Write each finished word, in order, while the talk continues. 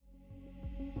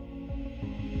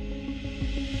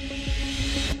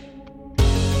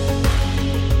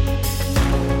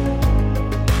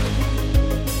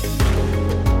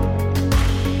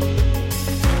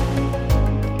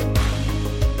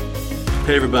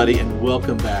Hey, everybody, and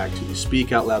welcome back to the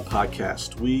Speak Out Loud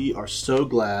podcast. We are so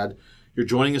glad you're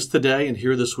joining us today and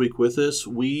here this week with us.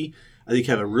 I think,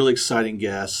 have a really exciting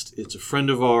guest. It's a friend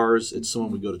of ours. It's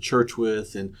someone we go to church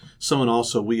with, and someone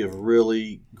also we have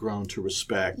really grown to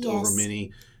respect over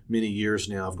many years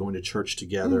now of going to church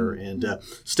together. And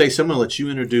Stacey, I'm going to let you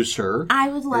introduce her. I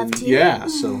would love to. Yeah,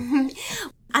 so...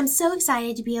 I'm so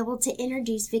excited to be able to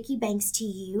introduce Vicki Banks to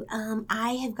you.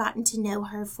 I have gotten to know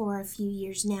her for a few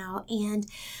years now, and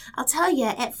I'll tell you,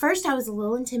 at first I was a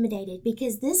little intimidated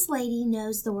because this lady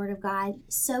knows the Word of God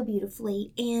so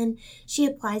beautifully, and she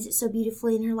applies it so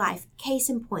beautifully in her life. Case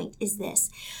in point is this.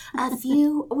 A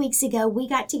few weeks ago, we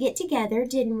got to get together,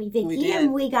 didn't we, Vicki? We did.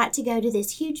 And we got to go to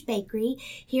this huge bakery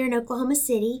here in Oklahoma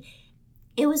City.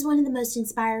 It was one of the most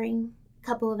inspiring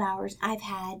couple of hours I've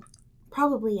had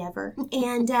probably ever.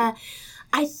 And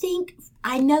I think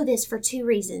I know this for two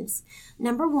reasons.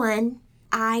 Number one,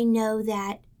 I know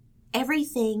that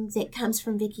everything that comes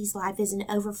from Vicki's life is an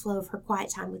overflow of her quiet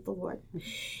time with the Lord.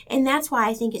 And that's why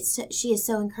I think she is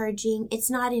so encouraging.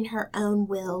 It's not in her own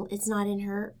will. It's not in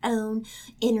her own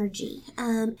energy.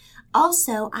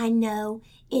 Also, I know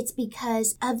it's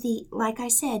because of the, like I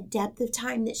said, depth of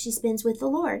time that she spends with the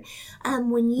Lord.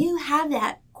 When you have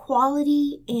that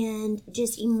quality and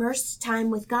just immersed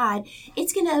time with God,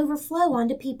 it's going to overflow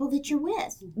onto people that you're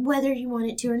with, whether you want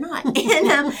it to or not.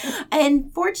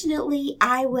 And fortunately,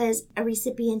 I was a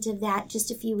recipient of that just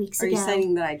a few weeks ago. Are you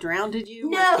saying that I drowned you?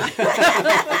 No,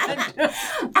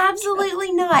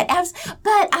 absolutely not.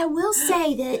 But I will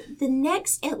say that the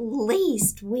next at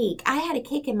least week, I had a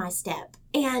kick in my step,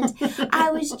 and I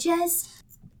was just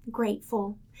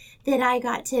grateful that I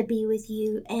got to be with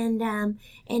you and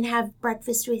have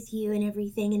breakfast with you and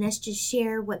everything, and us just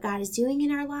share what God is doing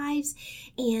in our lives,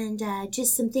 and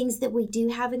just some things that we do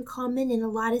have in common, and a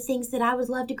lot of things that I would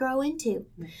love to grow into.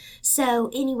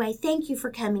 So anyway, thank you for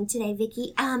coming today,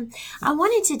 Vicki. I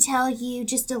wanted to tell you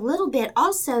just a little bit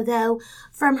also, though,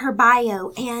 from her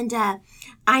bio, and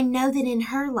I know that in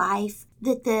her life,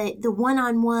 that the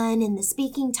one-on-one and the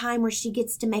speaking time where she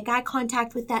gets to make eye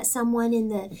contact with that someone in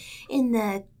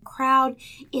the crowd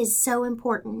is so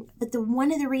important. But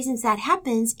one of the reasons that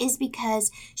happens is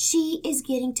because she is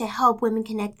getting to help women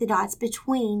connect the dots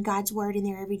between God's Word in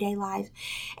their everyday life.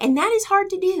 And that is hard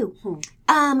to do.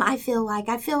 I feel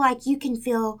like you can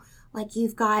feel like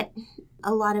you've got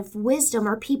a lot of wisdom,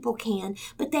 or people can,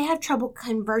 but they have trouble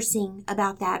conversing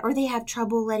about that, or they have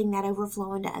trouble letting that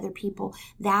overflow into other people.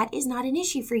 That is not an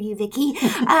issue for you, Vicki.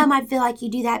 I feel like you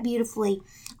do that beautifully.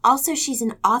 Also, she's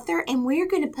an author, and we're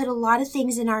going to put a lot of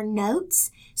things in our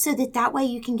notes so that way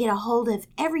you can get a hold of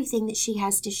everything that she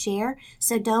has to share.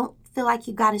 So don't feel like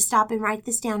you've got to stop and write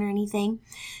this down or anything.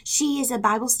 She is a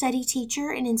Bible study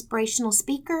teacher, an inspirational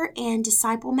speaker, and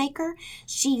disciple maker.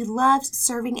 She loves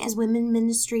serving as women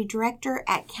ministry director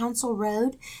at Council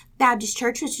Road Baptist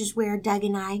Church, which is where Doug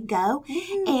and I go.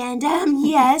 And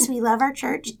yes, we love our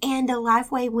church. And a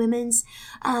Lifeway Women's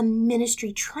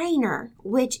ministry trainer,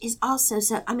 which is also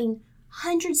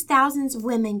hundreds, thousands of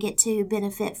women get to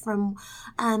benefit from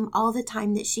all the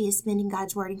time that she is spending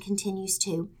God's Word and continues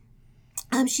to.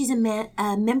 She's a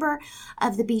member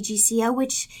of the BGCO,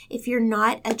 which if you're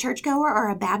not a churchgoer or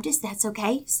a Baptist, that's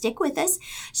okay. Stick with us.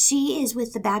 She is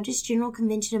with the Baptist General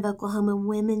Convention of Oklahoma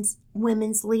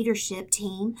Women's Leadership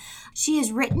Team. She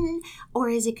has written or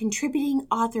is a contributing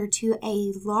author to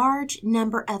a large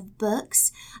number of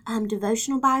books,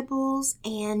 devotional Bibles,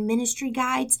 and ministry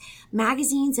guides,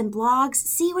 magazines, and blogs.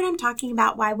 See what I'm talking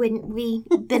about? Why wouldn't we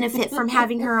benefit from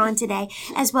having her on today?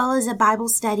 As well as a Bible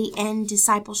study and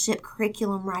discipleship curriculum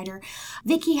writer.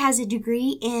 Vicki has a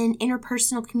degree in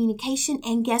interpersonal communication,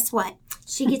 and guess what?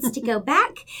 She gets to go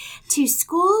back to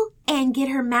school and get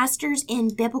her master's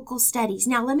in biblical studies.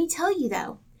 Now, let me tell you,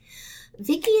 though,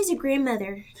 Vicki is a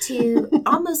grandmother to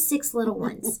almost 6 little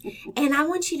ones. And I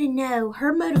want you to know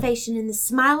her motivation and the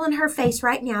smile on her face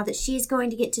right now that she is going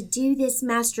to get to do this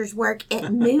master's work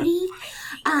at Moody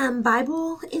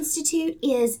Bible Institute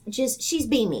is just, she's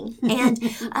beaming.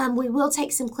 And we will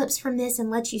take some clips from this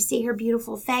and let you see her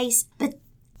beautiful face. But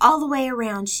all the way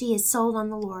around, she is sold on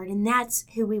the Lord, and that's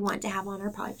who we want to have on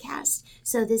our podcast.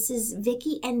 So this is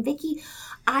Vicki. And Vicki,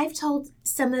 I've told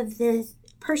some of the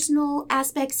personal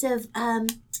aspects of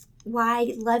why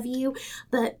I love you,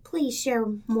 but please share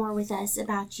more with us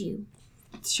about you.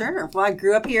 Sure. Well, I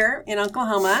grew up here in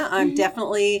Oklahoma. I'm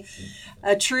definitely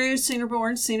a true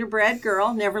Sooner-born, Sooner-bred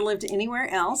girl. Never lived anywhere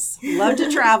else. Love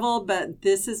to travel, but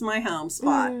this is my home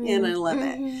spot, and I love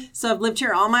it. So I've lived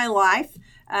here all my life.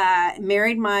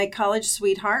 Married my college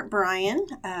sweetheart, Brian.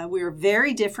 We were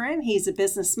very different. He's a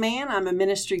businessman. I'm a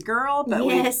ministry girl, but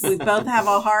we both have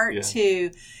a heart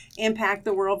to impact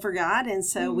the world for God. And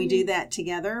so we do that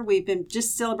together. We've been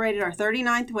just celebrated our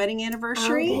 39th wedding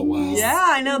anniversary. Oh, wow. Yeah,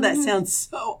 I know that sounds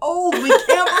so old. We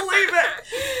can't believe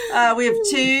it. We have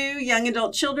 2 young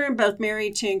adult children, both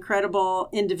married to incredible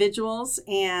individuals.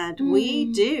 And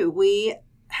we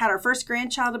had our first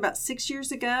grandchild about 6 years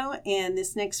ago, and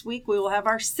this next week we will have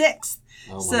our 6th.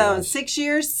 So in 6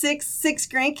 years, six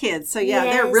grandkids. So yeah,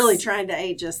 they're really trying to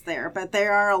age us there, but they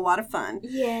are a lot of fun.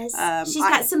 Yes, she's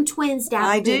got some twins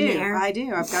down in there. I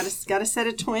do. I've got a set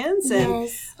of twins, and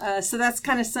so that's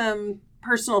kind of some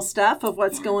personal stuff of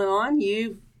what's going on.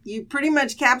 You pretty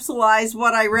much capsulize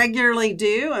what I regularly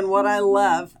do and what I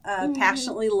love,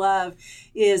 passionately love,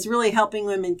 is really helping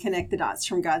women connect the dots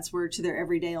from God's Word to their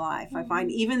everyday life. I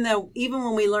find even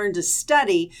when we learn to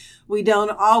study, we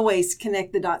don't always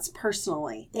connect the dots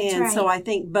personally. So I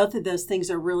think both of those things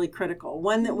are really critical.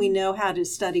 One, that we know how to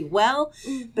study well,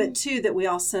 but 2, that we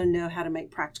also know how to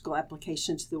make practical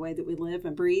application to the way that we live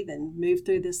and breathe and move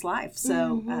through this life.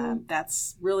 So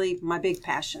that's really my big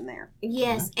passion there.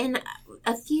 Yes, and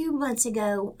a few months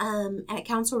ago at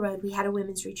Council Road, we had a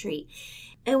women's retreat.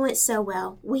 It went so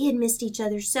well. We had missed each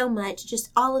other so much, just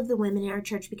all of the women in our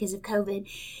church because of COVID.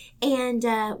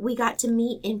 And we got to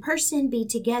meet in person, be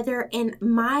together. And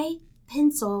my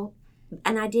pencil,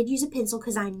 and I did use a pencil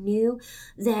because I knew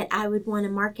that I would want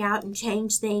to mark out and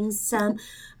change things some.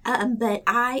 But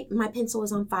my pencil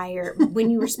was on fire when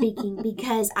you were speaking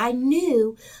because I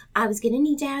knew I was going to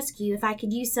need to ask you if I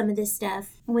could use some of this stuff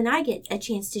when I get a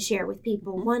chance to share with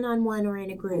people, one-on-one or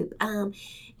in a group.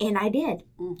 And I did.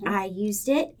 I used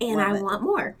it, and I want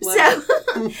more.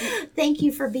 Thank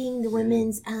you for being the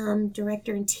women's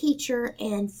director and teacher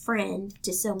and friend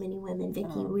to so many women, Vicki.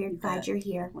 We're glad you're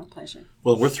here. My pleasure.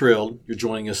 Well, we're thrilled you're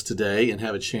joining us today and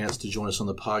have a chance to join us on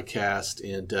the podcast.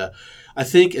 And I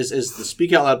think as the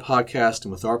Speak Out Loud podcast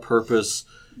and with our purpose,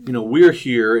 we're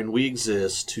here and we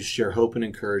exist to share hope and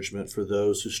encouragement for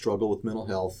those who struggle with mental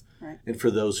health and for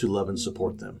those who love and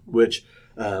support them, which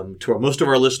most of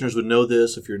our listeners would know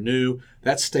this. If you're new,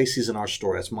 that's Stacy's and our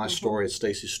story. That's my story. It's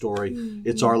Stacy's story.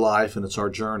 It's our life and it's our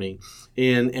journey.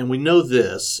 And we know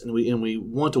this, and we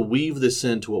want to weave this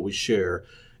into what we share,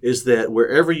 is that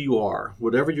wherever you are,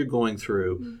 whatever you're going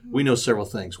through, we know several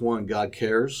things. 1, God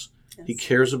cares. Yes. He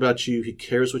cares about you. He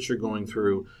cares what you're going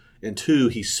through. And 2,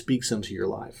 He speaks into your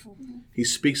life. He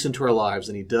speaks into our lives,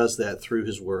 and He does that through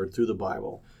His Word, through the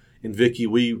Bible. And Vicki,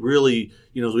 we really,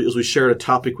 as we shared a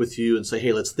topic with you and say,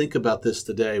 hey, let's think about this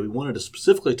today, we wanted to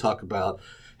specifically talk about,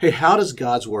 hey, how does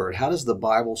God's Word, how does the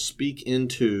Bible speak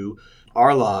into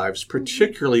our lives,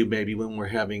 particularly maybe when we're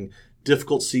having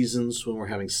difficult seasons, when we're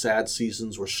having sad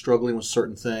seasons, we're struggling with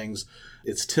certain things.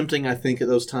 It's tempting, I think, at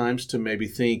those times to maybe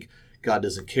think God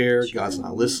doesn't care, God's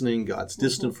not listening, God's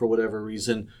distant for whatever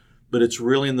reason. But it's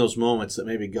really in those moments that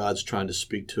maybe God's trying to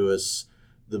speak to us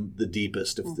the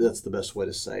deepest, if that's the best way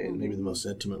to say it, maybe the most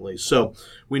intimately. So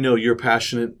we know you're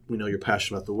passionate. We know you're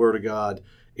passionate about the Word of God,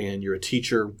 and you're a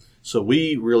teacher. So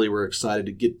we really were excited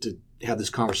to get to have this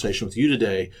conversation with you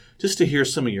today, just to hear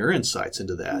some of your insights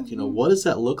into that. What does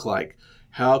that look like?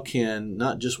 How can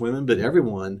not just women, but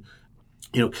everyone,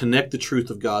 connect the truth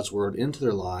of God's Word into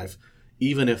their life,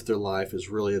 even if their life is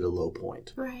really at a low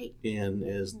point. Right. And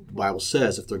as the Bible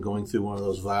says, if they're going through one of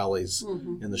those valleys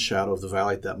in the shadow of the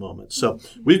valley at that moment. So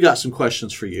we've got some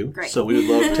questions for you. Great. So we would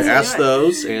love to ask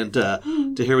those and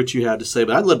to hear what you had to say.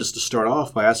 But I'd love just to start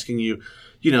off by asking you,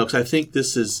 because I think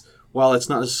this is, while it's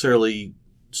not necessarily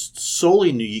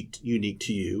solely unique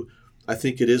to you, I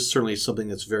think it is certainly something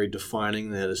that's very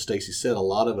defining that, as Stacy said, a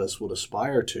lot of us would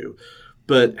aspire to.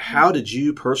 But how did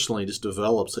you personally just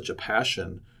develop such a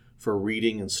passion for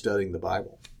reading and studying the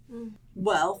Bible?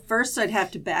 Well, first I'd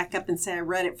have to back up and say I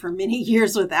read it for many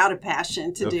years without a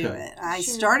passion to do it. I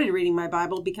started reading my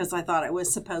Bible because I thought I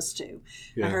was supposed to.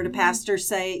 I heard a pastor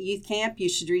say at youth camp, you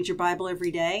should read your Bible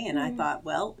every day. And I thought,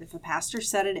 well, if a pastor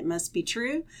said it, it must be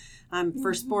true. I'm a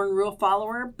firstborn rule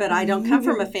follower, but I don't come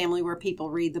from a family where people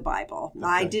read the Bible.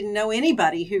 I didn't know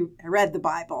anybody who read the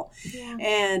Bible.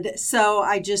 And so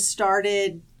I just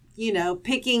started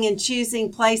picking and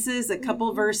choosing places, a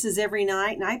couple verses every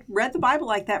night. And I read the Bible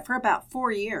like that for about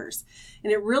 4 years.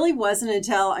 And it really wasn't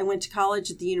until I went to college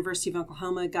at the University of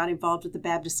Oklahoma, got involved with the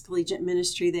Baptist Collegiate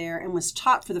Ministry there, and was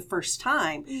taught for the first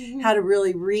time how to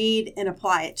really read and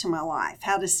apply it to my life,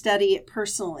 how to study it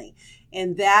personally.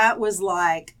 And that was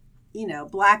like,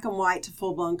 black and white to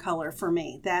full-blown color for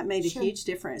me. That made a huge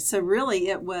difference. So really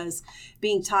it was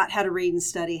being taught how to read and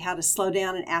study, how to slow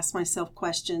down and ask myself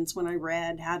questions when I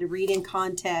read, how to read in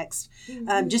context,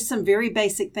 just some very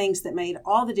basic things that made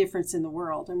all the difference in the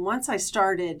world. And once I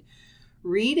started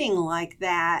reading like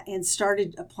that and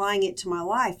started applying it to my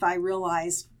life, I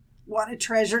realized what a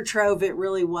treasure trove it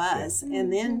really was. Yeah.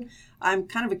 And then I'm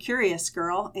kind of a curious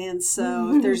girl. And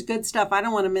so if there's good stuff, I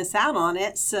don't want to miss out on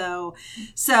it. So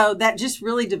that just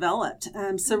really developed.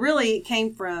 So really it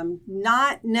came from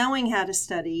not knowing how to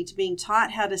study to being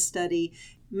taught how to study,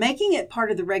 making it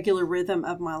part of the regular rhythm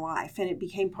of my life. And it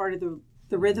became part of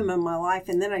the rhythm of my life.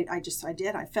 And then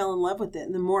I fell in love with it.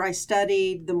 And the more I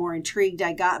studied, the more intrigued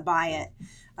I got by it.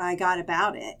 I got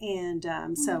about it.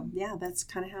 And so, yeah, that's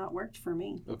kind of how it worked for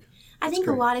me. Okay. I think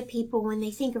great. a lot of people, when they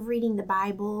think of reading the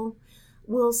Bible,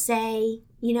 will say,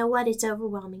 you know what, it's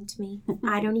overwhelming to me.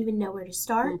 I don't even know where to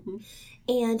start.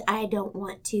 And I don't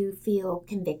want to feel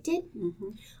convicted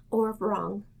or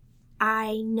wrong.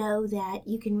 I know that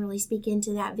you can really speak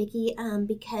into that, Vicki,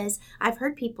 because I've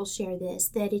heard people share this,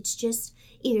 that it's just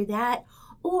either that,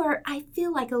 or I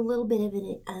feel like a little bit of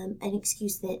an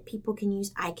excuse that people can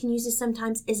use, I can use it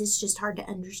sometimes, is it's just hard to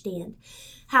understand.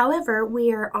 However,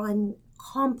 we are on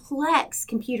complex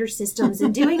computer systems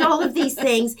and doing all of these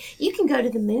things. You can go to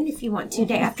the moon if you want to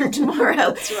day after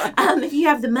tomorrow. That's right. If you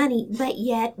have the money, but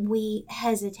yet we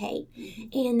hesitate.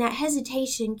 And that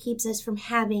hesitation keeps us from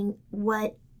having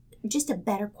just a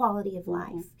better quality of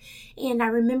life. And I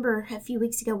remember a few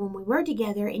weeks ago when we were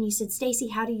together and you said, Stacy,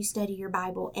 how do you study your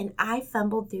Bible? And I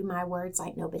fumbled through my words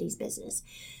like nobody's business.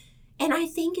 And I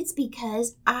think it's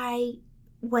because I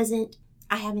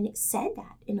haven't said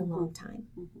that in a long time.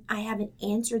 I haven't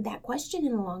answered that question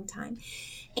in a long time.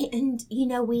 And,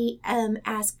 we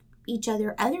ask each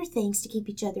other other things to keep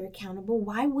each other accountable.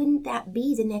 Why wouldn't that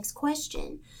be the next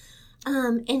question?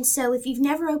 And so if you've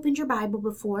never opened your Bible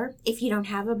before, if you don't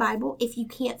have a Bible, if you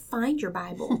can't find your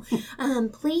Bible,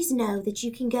 please know that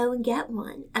you can go and get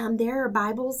one. There are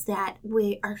Bibles that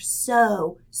are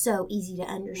so easy to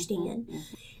understand.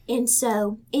 And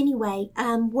so anyway,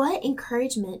 what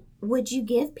encouragement would you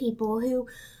give people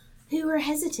who are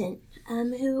hesitant,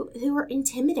 who are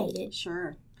intimidated?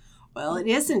 Sure. Well, it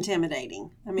is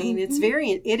intimidating. I mean, it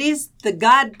is the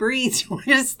God-breathed,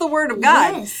 it's the Word of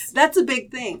God. Yes. That's a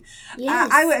big thing. Yes.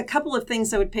 A couple of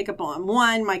things I would pick up on.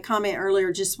 One, my comment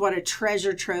earlier, just what a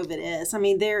treasure trove it is. I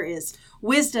mean, there is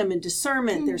wisdom and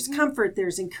discernment. There's comfort.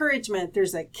 There's encouragement.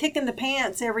 There's a kick in the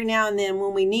pants every now and then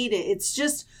when we need it. It's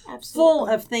just full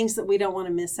of things that we don't want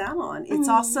to miss out on. It's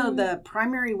also the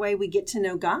primary way we get to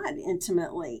know God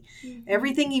intimately.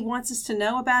 Everything He wants us to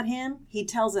know about Him, He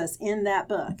tells us in that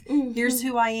book. Here's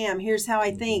who I am. Here's how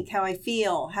I think, how I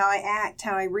feel, how I act,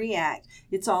 how I react.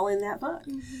 It's all in that book.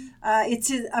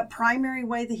 It's a primary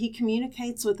way that He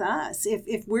communicates with us.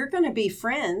 If we're going to be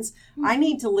friends, I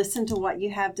need to listen to what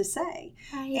you have to say.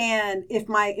 Right. And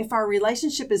if our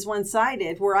relationship is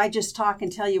one-sided, where I just talk and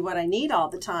tell you what I need all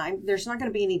the time, there's not going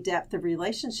to be any depth of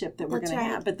relationship that we're going to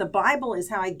have. But the Bible is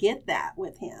how I get that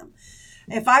with Him.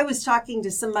 If I was talking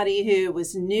to somebody who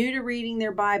was new to reading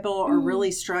their Bible or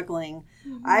really struggling,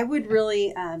 I would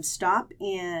really stop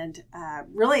and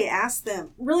really ask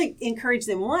them, really encourage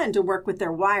them, one, to work with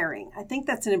their wiring. I think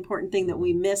that's an important thing that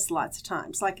we miss lots of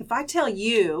times. Like if I tell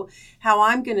you how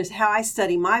I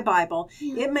study my Bible,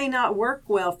 it may not work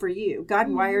well for you. God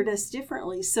wired us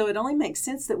differently, so it only makes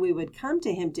sense that we would come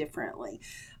to Him differently.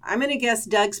 I'm going to guess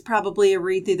Doug's probably a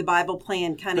read through the Bible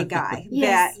plan kind of guy.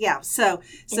 Yes.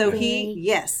 So he,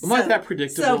 yes. Am I that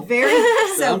predictable?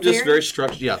 I'm just very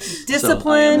structured. Yes.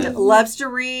 Disciplined, loves to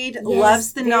read,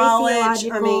 loves the knowledge.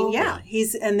 Theological. I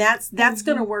mean, that's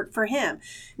going to work for him.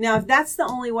 Now, if that's the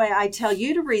only way I tell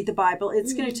you to read the Bible,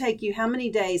 it's going to take you how many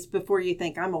days before you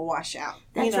think I'm a washout?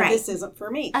 That's right. This isn't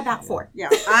for me. About 4. Yeah.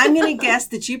 I'm going to guess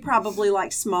that you probably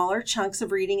like smaller chunks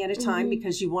of reading at a time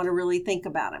because you want to really think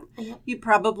about them. You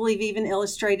probably have even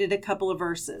illustrated a couple of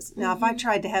verses. Now, if I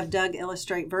tried to have Doug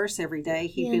illustrate verse every day,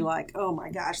 he'd be like, oh my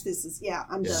gosh,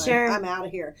 I'm done. Sure. I'm out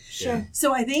of here. Sure.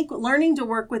 So I think learning to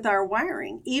work with our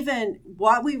wiring, even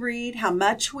what we read, how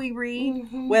much we read,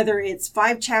 whether it's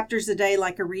 5 chapters a day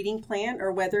like a reading plan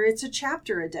or whether it's a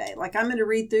chapter a day. Like I'm going to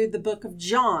read through the book of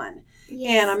John.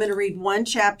 Yes. And I'm going to read 1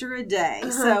 chapter a day.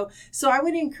 So I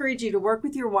would encourage you to work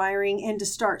with your wiring and to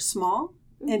start small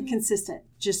and consistent.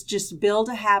 Just build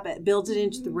a habit, build it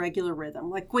into the regular rhythm.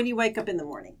 Like when you wake up in the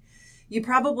morning, you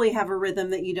probably have a rhythm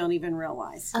that you don't even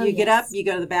realize. You get up, you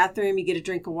go to the bathroom, you get a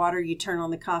drink of water, you turn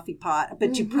on the coffee pot,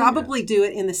 but you probably do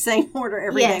it in the same order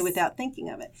every day without thinking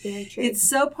of it. Very true. It's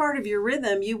so part of your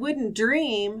rhythm, you wouldn't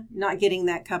dream not getting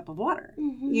that cup of water.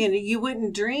 You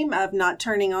wouldn't dream of not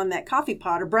turning on that coffee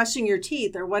pot or brushing your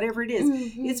teeth or whatever it is.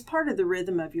 It's part of the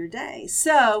rhythm of your day.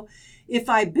 So if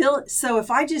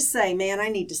I just say, man, I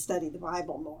need to study the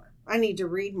Bible more. I need to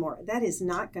read more. That is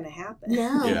not going to happen.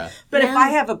 No. Yeah. But No. if I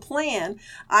have a plan,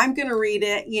 I'm going to read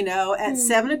it, at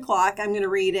 7 o'clock. I'm going to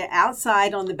read it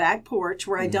outside on the back porch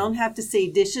where I don't have to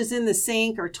see dishes in the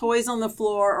sink or toys on the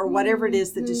floor or whatever it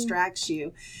is that distracts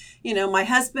you. My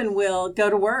husband will go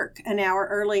to work an hour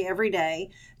early every day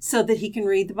so that he can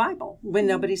read the Bible when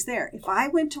nobody's there. If I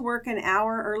went to work an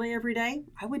hour early every day,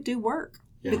 I would do work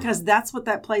because that's what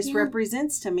that place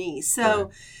represents to me. So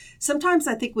sometimes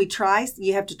I think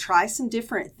you have to try some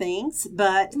different things,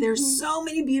 but there's so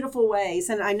many beautiful ways.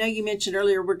 And I know you mentioned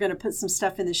earlier we're going to put some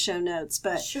stuff in the show notes,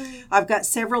 but I've got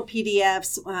several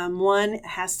PDFs. One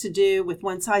has to do with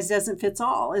one size doesn't fit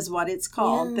all is what it's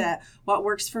called, that what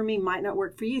works for me might not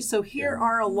work for you. So here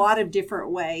are a lot of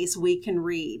different ways we can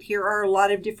read. Here are a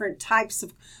lot of different types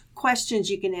of questions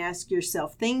you can ask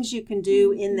yourself, things you can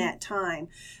do in that time.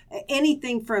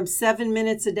 Anything from 7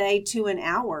 minutes a day to an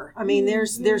hour. I mean,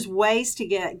 there's ways to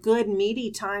get good,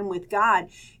 meaty time with God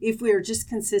if we are just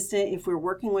consistent, if we're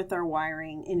working with our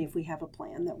wiring, and if we have a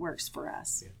plan that works for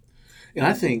us. And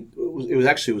I think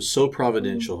it was so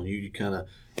providential. And you kind of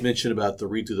mentioned about the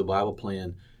Read Through the Bible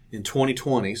plan in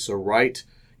 2020. So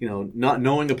not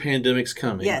knowing the pandemic's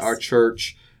coming, our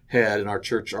church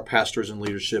our pastors and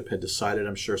leadership had decided,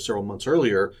 I'm sure several months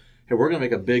earlier, hey, we're going to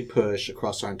make a big push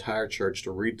across our entire church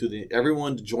to read through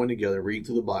everyone to join together, read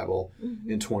through the Bible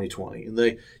in 2020.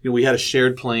 And we had a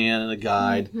shared plan and a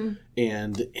guide,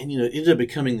 and it ended up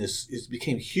becoming it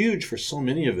became huge for so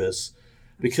many of us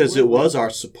because it was our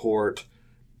support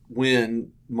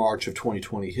when March of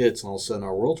 2020 hits and all of a sudden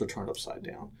our worlds are turned upside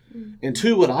down. And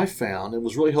two, what I found, it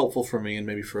was really helpful for me and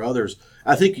maybe for others,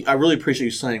 I really appreciate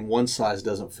you saying one size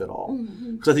doesn't fit all.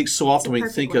 Because I think so often we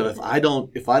think of if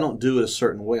I don't do it a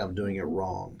certain way, I'm doing it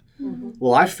wrong.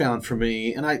 Well, I found for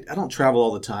me, and I don't travel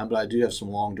all the time, but I do have some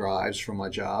long drives from my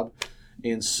job.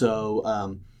 And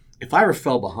so if I ever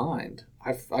fell behind,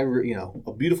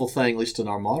 a beautiful thing, at least in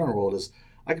our modern world, is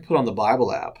I could put on the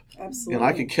Bible app. Absolutely. And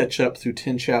I could catch up through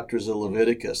 10 chapters of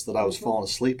Leviticus that I was falling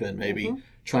asleep in, maybe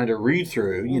trying to read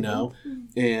through,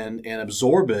 and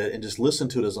absorb it and just listen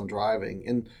to it as I'm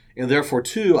driving. And therefore,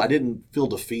 too, I didn't feel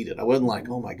defeated. I wasn't like,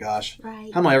 oh my gosh,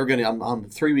 how am I ever going to, I'm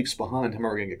 3 weeks behind, how am I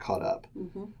ever going to get caught up?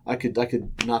 I could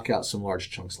knock out some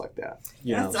large chunks like that.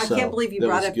 I can't believe you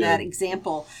brought up that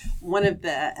example. One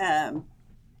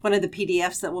of the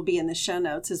PDFs that will be in the show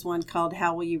notes is one called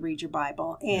How Will You Read Your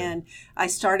Bible? And I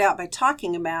start out by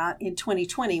talking about in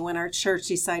 2020 when our church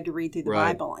decided to read through the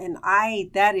Bible. And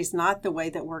that is not the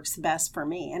way that works best for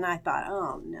me. And I thought,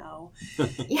 oh no.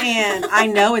 And I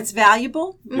know it's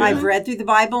valuable. I've read through the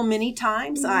Bible many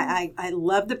times. I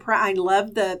love the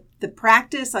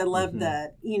practice. I love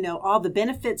the, all the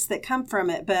benefits that come from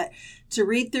it. But to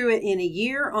read through it in a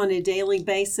year on a daily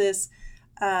basis,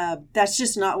 that's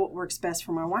just not what works best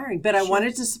for my wiring. But I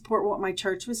wanted to support what my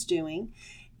church was doing.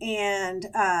 And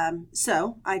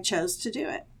so I chose to do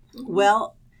it.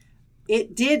 Well,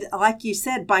 it did, like you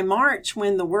said, by March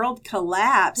when the world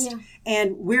collapsed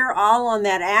and we're all on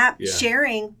that app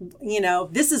sharing,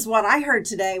 this is what I heard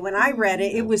today when I read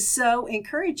it. It was so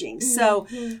encouraging. So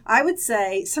I would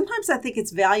say sometimes I think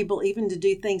it's valuable even to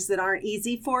do things that aren't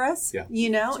easy for us,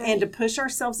 and to push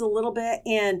ourselves a little bit.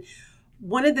 And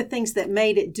one of the things that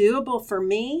made it doable for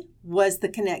me was the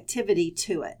connectivity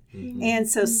to it. And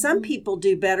so some people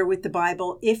do better with the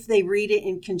Bible if they read it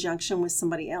in conjunction with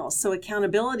somebody else. So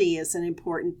accountability is an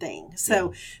important thing.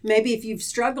 So maybe if you've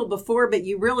struggled before, but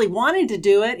you really wanted to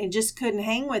do it and just couldn't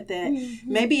hang with it,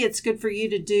 maybe it's good for you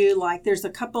to do there's a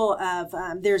couple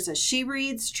of, there's a She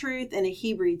Reads Truth and a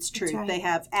He Reads Truth. They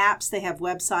have apps, they have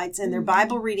websites, and they're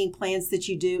Bible reading plans that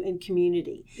you do in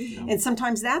community. And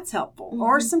sometimes that's helpful.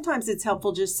 Or sometimes it's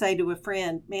helpful just say to a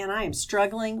friend, man, I am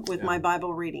struggling with my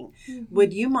Bible reading.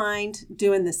 Would you mind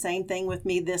doing the same thing with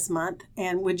me this month?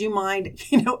 And would you mind,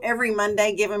 every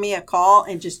Monday giving me a call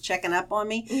and just checking up on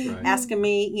me, asking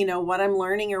me, what I'm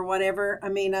learning or whatever? I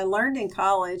mean, I learned in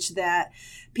college that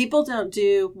people don't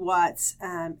do what's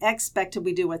expected.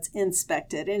 We do what's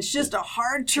inspected. And it's just a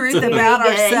hard truth about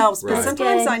ourselves. But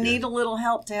sometimes I need a little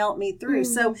help to help me through.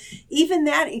 So even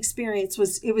that experience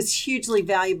was hugely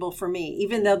valuable for me,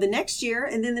 even though the next year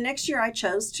I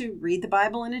chose to read the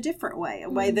Bible in a different way, a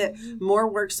way that more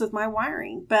works with my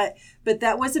wiring. But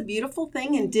that was a beautiful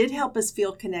thing and did help us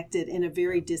feel connected in a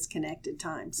very disconnected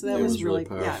time. So that was really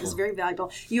powerful. It was very valuable.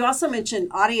 You also mentioned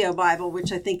audio Bible,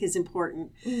 which I think is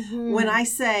important. When I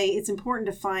say it's important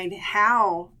to find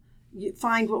how you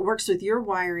find what works with your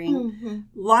wiring.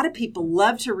 Mm-hmm. A lot of people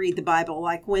love to read the Bible,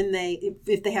 like when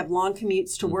if they have long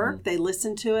commutes to work, they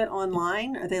listen to it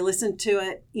online, or they listen to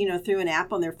it, through an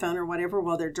app on their phone or whatever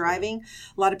while they're driving.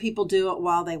 A lot of people do it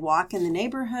while they walk in the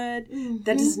neighborhood.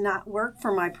 That does not work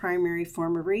for my primary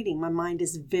form of reading. My mind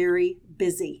is very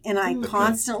busy, and I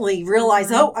constantly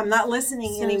realize, I'm not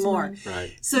listening anymore.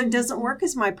 Right. So it doesn't work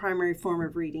as my primary form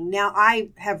of reading. Now, I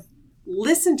have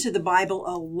listened to the Bible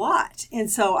a lot, and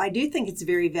so I do think it's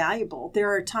very valuable. There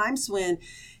are times when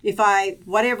if I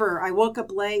woke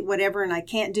up late, whatever, and I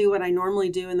can't do what I normally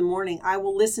do in the morning, I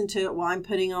will listen to it while I'm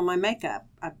putting on my makeup.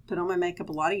 I've put on my makeup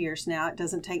a lot of years now. It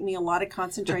doesn't take me a lot of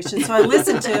concentration, so I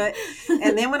listen to it.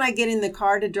 And then when I get in the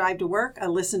car to drive to work, I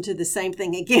listen to the same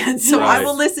thing again. So I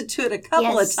will listen to it a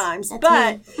couple of times.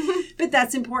 But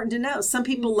that's important to know. Some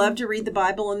people love to read the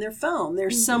Bible on their phone.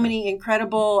 There's so many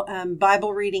incredible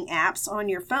Bible reading apps on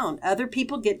your phone. Other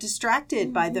people get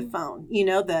distracted by the phone.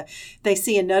 They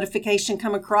see a notification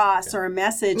come across or a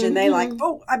message, and they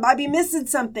I might be missing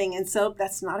something. And so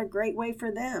that's not a great way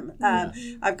for them.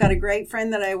 I've got a great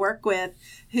friend that I work with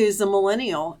who's a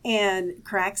millennial and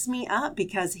cracks me up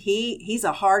because he's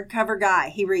a hardcover guy.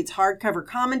 He reads hardcover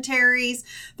commentaries.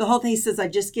 The whole thing, he says, I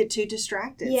just get too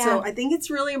distracted. Yeah. So I think it's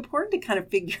really important to kind of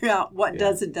figure out what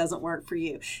does and doesn't work for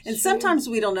you. And sometimes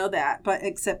we don't know that, but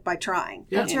except by trying.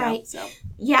 That's right. So.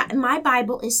 Yeah, my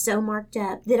Bible is so marked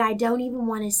up that I don't even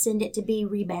want to send it to be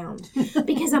rebound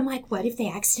because I'm like, what if they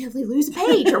accidentally lose a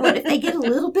page, or what if they get a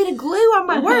little bit of glue on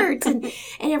my words and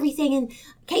everything? And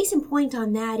case in point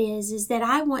on that is that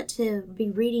I want to be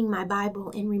reading my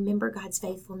Bible and remember God's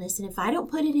faithfulness. And if I don't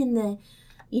put it in the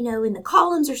in the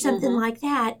columns or something like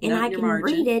that, and I can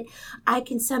read it, I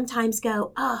can sometimes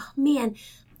go, oh man,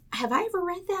 have I ever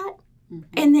read that?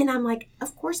 And then I'm like,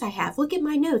 of course I have. Look at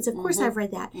my notes. Of course I've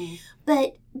read that.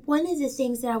 But one of the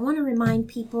things that I want to remind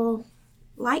people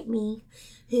like me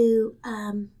who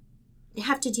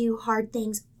have to do hard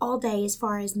things all day as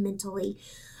far as mentally,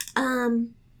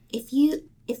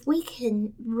 if we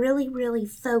can really, really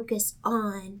focus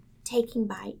on taking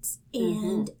bites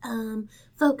and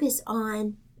focus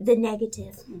on the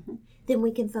negative, then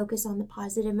we can focus on the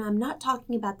positive. And I'm not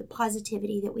talking about the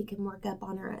positivity that we can work up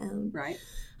on our own. Right.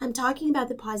 I'm talking about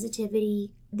the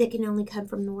positivity that can only come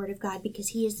from the Word of God, because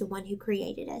He is the one who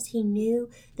created us. He knew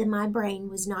that my brain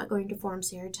was not going to form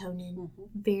serotonin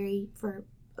for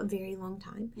a very long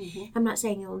time. I'm not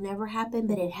saying it will never happen,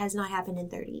 but it has not happened in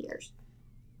 30 years.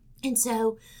 And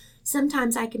so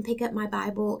sometimes I can pick up my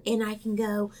Bible and I can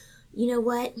go, you know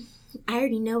what? I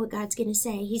already know what God's going to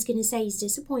say. He's going to say He's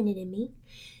disappointed in me.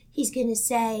 He's going to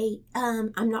say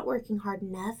I'm not working hard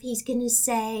enough. He's going to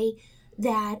say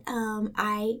that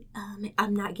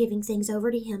I'm not giving things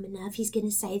over to Him enough. He's going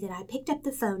to say that I picked up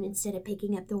the phone instead of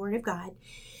picking up the Word of God.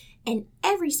 And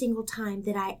every single time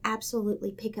that I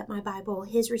absolutely pick up my Bible,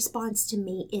 His response to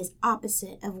me is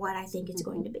opposite of what I think it's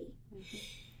going to be.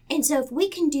 And so if we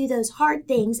can do those hard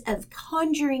things of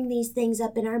conjuring these things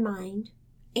up in our mind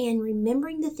and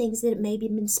remembering the things that have maybe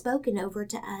been spoken over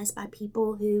to us by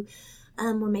people who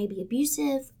were maybe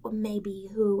abusive, or maybe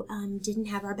who didn't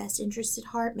have our best interests at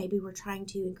heart, maybe were trying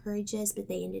to encourage us, but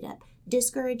they ended up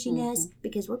discouraging us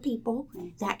because we're people,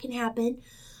 that can happen,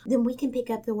 then we can pick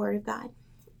up the Word of God.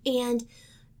 And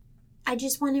I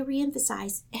just want to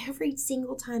reemphasize, every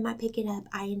single time I pick it up,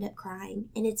 I end up crying.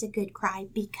 And it's a good cry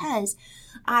because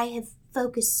I have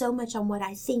focused so much on what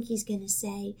I think He's going to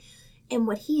say. And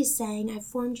what He is saying, I've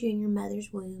formed you in your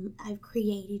mother's womb. I've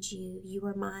created you. You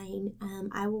are mine.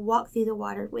 I will walk through the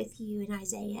water with you in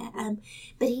Isaiah.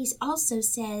 But He also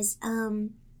says,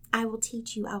 I will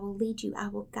teach you. I will lead you. I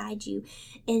will guide you.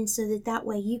 And so that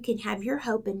way you can have your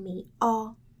hope in me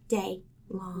all day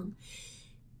long.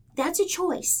 That's a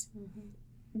choice.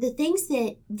 The things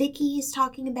that Vicki is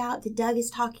talking about, that Doug is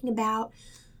talking about,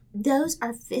 those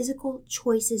are physical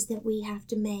choices that we have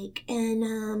to make.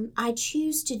 And I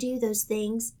choose to do those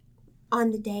things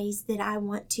on the days that I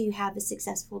want to have a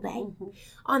successful day.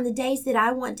 On the days that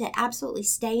I want to absolutely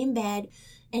stay in bed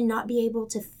and not be able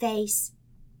to face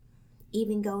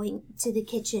even going to the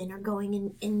kitchen or going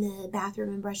in the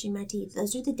bathroom and brushing my teeth.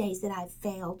 Those are the days that I've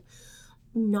failed.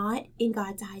 Not in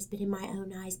God's eyes, but in my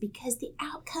own eyes, because the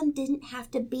outcome didn't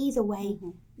have to be the way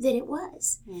that it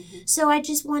was. So I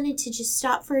just wanted to just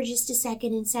stop for just a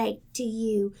second and say to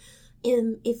you,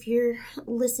 if you're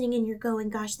listening and you're going,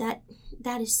 gosh, that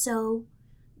is so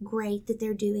great that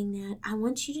they're doing that. I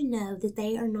want you to know that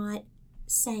they are not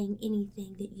saying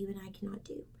anything that you and I cannot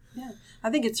do. Yeah, I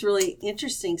think it's really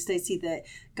interesting, Stacy, that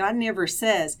God never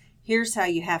says, here's how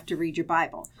you have to read your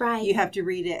Bible. Right. You have to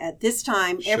read it at this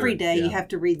time Sure, every day. yeah. You have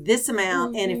to read this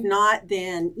amount. And if not,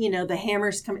 then, the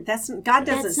hammer's coming. God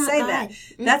doesn't That's not say God. that.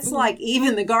 That's like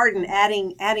even the garden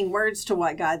adding words to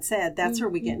what God said. That's where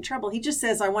we get in trouble. He just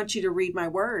says, I want you to read my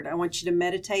word. I want you to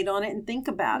meditate on it and think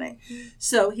about it.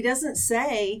 So he doesn't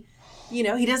say,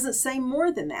 he doesn't say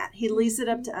more than that. He leaves it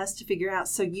up to us to figure out.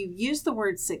 So you use the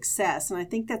word success. And I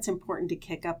think that's important to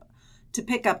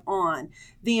pick up on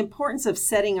the importance of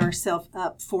setting ourselves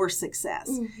up for success.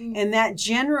 And that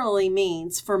generally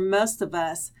means, for most of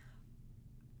us,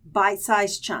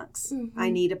 bite-sized chunks. I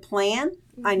need a plan.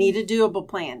 I need a doable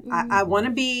plan. I want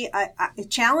to be, a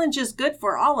challenge is good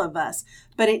for all of us,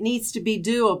 but it needs to be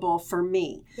doable for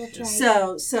me. That's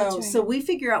right. So we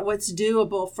figure out what's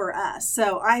doable for us.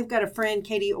 So I've got a friend,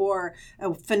 Katie Orr,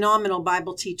 a phenomenal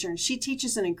Bible teacher, and she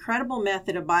teaches an incredible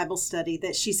method of Bible study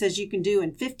that she says you can do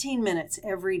in 15 minutes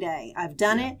every day. I've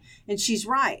done it, and she's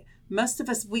right. Most of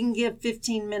us, we can give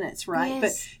 15 minutes, right? Yes.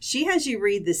 But she has you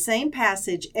read the same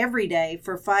passage every day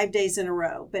for 5 days in a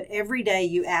row. But every day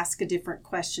you ask a different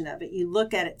question of it. You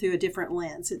look at it through a different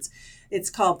lens. It's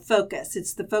called Focus.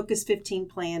 It's the Focus 15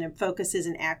 plan, and Focus is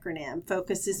an acronym.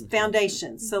 Focus is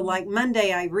foundation. So like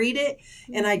Monday, I read it,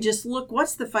 and I just look,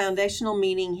 what's the foundational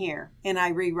meaning here? And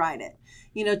I rewrite it.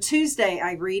 Tuesday,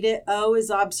 I read it. O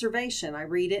is observation. I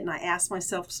read it and I ask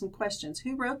myself some questions.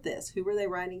 Who wrote this? Who were they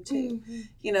writing to?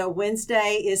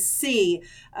 Wednesday is C,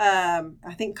 I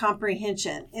think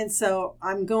comprehension. And so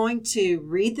I'm going to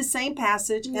read the same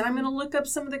passage and I'm going to look up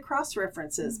some of the cross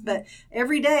references. But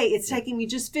every day it's taking me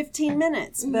just 15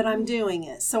 minutes, but I'm doing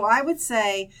it. So I would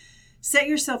say, set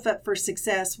yourself up for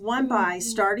success, one, by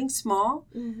starting small,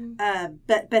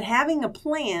 but having a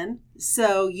plan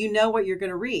so you know what you're going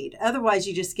to read. Otherwise,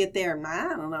 you just get there and I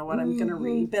don't know what I'm going to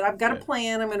read, but I've got a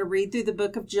plan. I'm going to read through the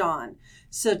book of John.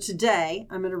 So today,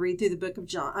 I'm going to read through the book of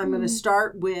John. I'm going to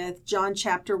start with John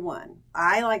chapter 1.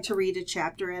 I like to read a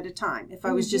chapter at a time. If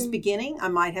I was just beginning, I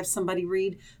might have somebody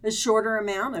read a shorter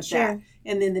amount of that.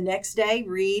 And then the next day,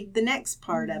 read the next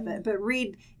part of it. But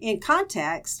read in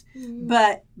context,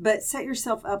 but set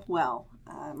yourself up well.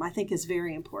 I think is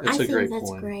very important. That's a great that's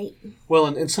point. Great. Well,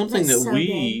 and something That's that so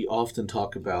we often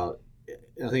talk about,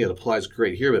 I think it applies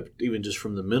great here, but even just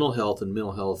from the mental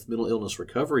mental illness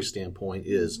recovery standpoint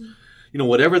is,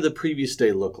 whatever the previous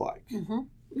day looked like. Kind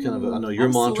of, I know your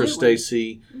mantra,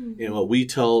 Stacy, what we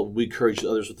encourage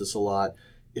others with this a lot.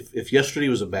 If yesterday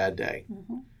was a bad day,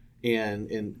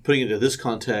 and putting it into this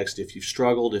context, if you've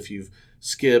struggled, if you've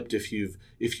skipped, if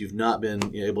you've not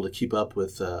been able to keep up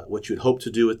with what you'd hope to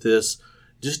do with this,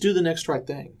 just do the next right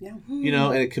thing. Yeah.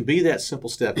 And it can be that simple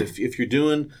step. If you're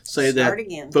doing, say, Start that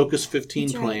again. Focus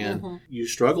 15 plan, you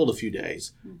struggled a few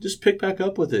days, just pick back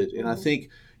up with it. And I think,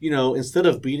 instead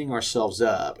of beating ourselves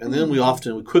up, and then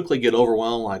we quickly get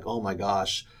overwhelmed, like, oh my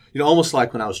gosh, almost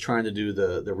like when I was trying to do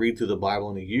the read through the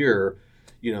Bible in a year,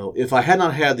 if I had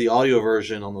not had the audio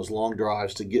version on those long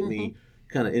drives to get me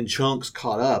kind of in chunks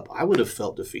caught up, I would have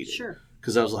felt defeated. Sure.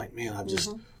 Because I was like, man, I've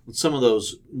just, with some of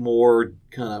those more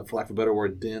kind of, for lack of a better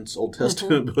word, dense Old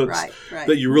Testament books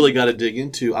that you really got to dig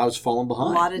into, I was falling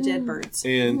behind. A lot of dead birds.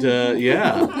 And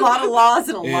yeah. A lot of laws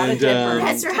and a lot of dead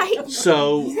birds. That's right.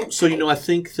 So I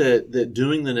think that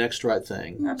doing the next right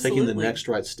thing, taking the next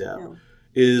right step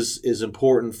is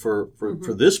important for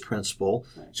this principle,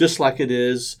 just like it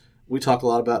is, we talk a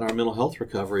lot about in our mental health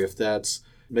recovery, if that's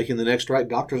making the next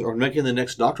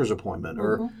doctor's appointment,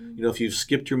 or if you've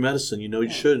skipped your medicine, you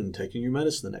shouldn't, taking your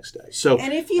medicine the next day. So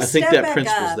and if you I think step that back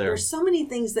principle's up, there. There's so many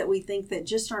things that we think that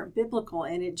just aren't biblical,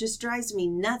 and it just drives me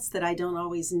nuts that I don't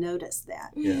always notice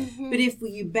that. Yeah. But if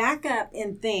you back up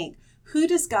and think, who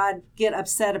does God get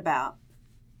upset about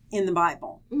in the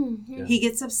Bible? He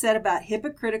gets upset about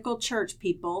hypocritical church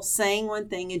people saying one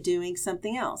thing and doing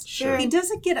something else. Sure. He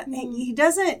doesn't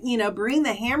bring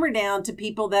the hammer down to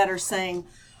people that are saying,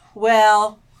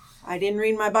 well, I didn't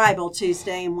read my Bible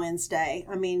Tuesday and Wednesday.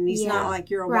 I mean, he's not like,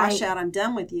 you're a washout, I'm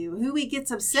done with you. Who he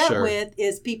gets upset with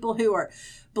is people who are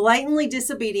blatantly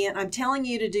disobedient. I'm telling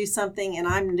you to do something and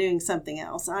I'm doing something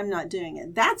else. I'm not doing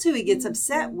it. That's who he gets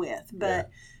upset with. But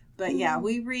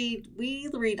we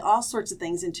read all sorts of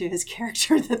things into his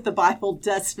character that the Bible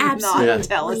does not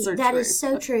tell us are true. That is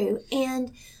so true.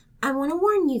 And I want to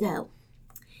warn you, though.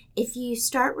 If you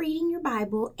start reading your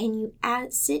Bible and you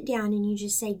sit down and you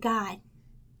just say, God,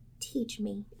 teach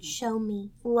me, show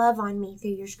me, love on me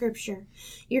through your scripture,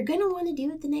 you're going to want to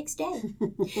do it the next day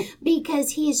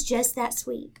because he is just that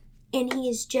sweet and he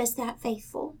is just that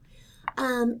faithful.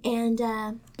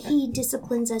 He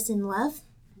disciplines us in love.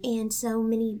 And so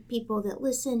many people that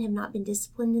listen have not been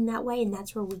disciplined in that way. And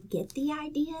that's where we get the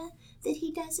idea that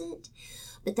he doesn't.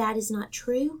 but that is not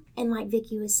true. And like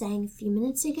Vicki was saying a few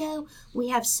minutes ago, we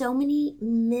have so many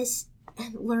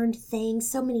mislearned things,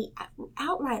 so many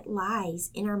outright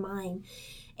lies in our mind.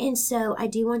 And so I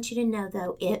do want you to know,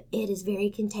 though, it is very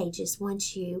contagious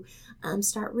once you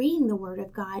start reading the Word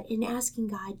of God and asking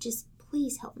God, just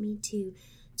please help me to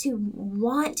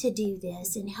want to do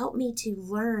this, and help me to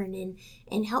learn,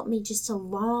 and help me just to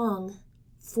long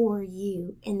for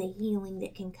you and the healing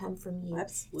that can come from you.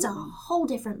 Absolutely. It's a whole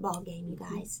different ballgame, you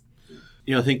guys.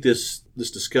 I think this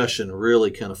discussion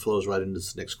really kind of flows right into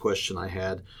this next question I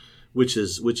had, which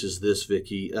is this,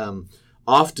 Vicki.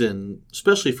 Often,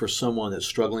 especially for someone that's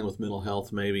struggling with mental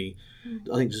health, maybe,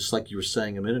 I think just like you were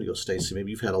saying a minute ago, Stacy,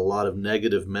 maybe you've had a lot of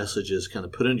negative messages kind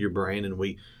of put into your brain, and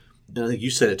I think you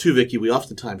said it too, Vicki, we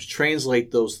oftentimes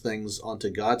translate those things onto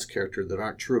God's character that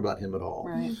aren't true about him at all.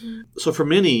 Right. So for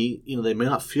many, they may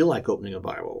not feel like opening a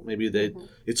Bible. Maybe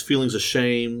it's feelings of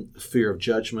shame, fear of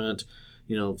judgment,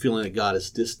 feeling that God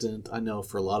is distant. I know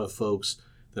for a lot of folks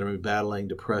that are maybe battling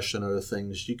depression or other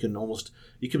things, you can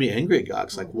be angry at God.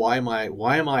 It's like, why am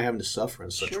I having to suffer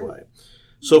in such a way?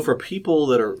 So for people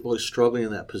that are really struggling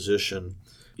in that position,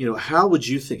 how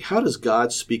does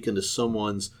God speak into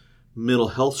someone's mental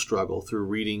health struggle through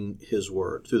reading his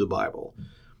word, through the Bible?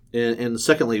 And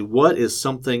secondly, what is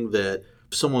something that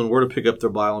if someone were to pick up their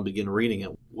Bible and begin reading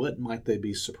it, what might they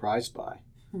be surprised by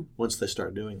once they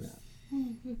start doing that?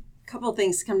 A couple of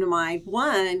things come to mind.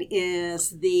 One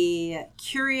is the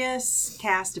curious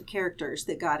cast of characters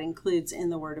that God includes in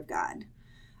the Word of God.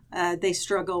 They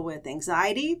struggle with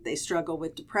anxiety. They struggle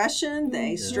with depression.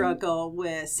 They struggle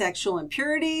with sexual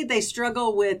impurity. They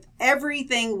struggle with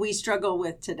everything we struggle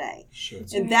with today. Sure.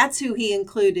 And that's who he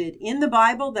included in the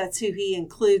Bible. That's who he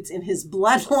includes in his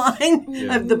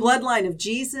bloodline, of the bloodline of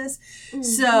Jesus.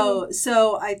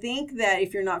 So I think that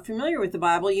if you're not familiar with the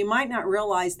Bible, you might not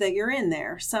realize that you're in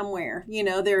there somewhere.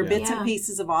 There are bits and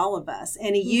pieces of all of us.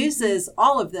 And he uses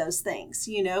all of those things.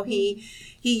 He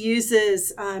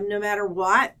uses, no matter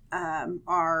what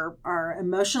our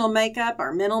emotional makeup,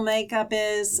 our mental makeup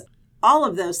is, all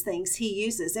of those things he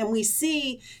uses. And we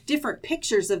see different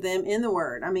pictures of them in the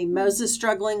Word. I mean, Moses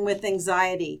struggling with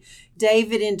anxiety,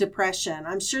 David in depression.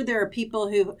 I'm sure there are people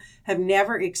who have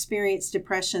never experienced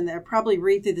depression that probably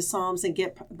read through the Psalms and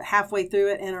get halfway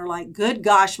through it and are like, good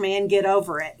gosh, man, get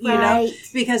over it.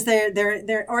 Because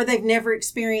they're or they've never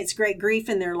experienced great grief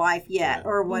in their life yet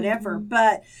or whatever.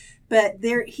 But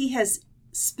he has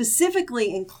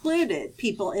specifically included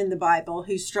people in the Bible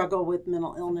who struggle with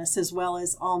mental illness as well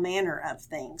as all manner of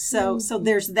things. So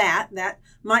there's that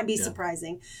might be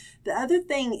surprising. The other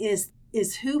thing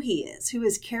is who he is, who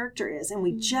his character is, and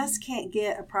we just can't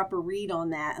get a proper read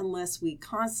on that unless we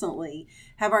constantly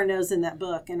have our nose in that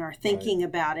book and are thinking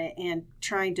about it and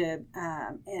trying to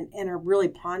and are really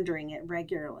pondering it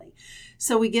regularly.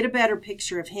 So we get a better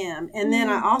picture of him. And then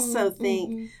I also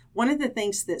think one of the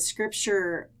things that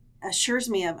Scripture assures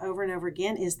me of over and over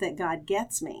again is that God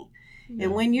gets me.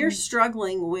 And when you're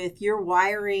struggling with your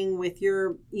wiring, with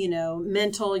your,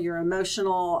 mental, your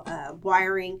emotional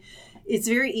wiring, it's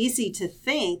very easy to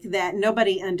think that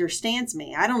nobody understands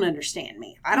me. I don't understand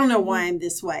me. I don't know why I'm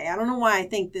this way. I don't know why I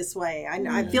think this way.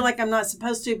 I feel like I'm not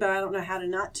supposed to, but I don't know how to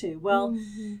not to. Well,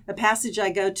 a passage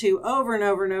I go to over and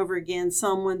over and over again,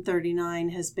 Psalm 139,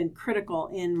 has been critical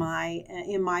in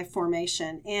my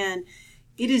formation. And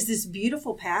it is this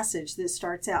beautiful passage that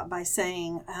starts out by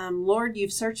saying, Lord,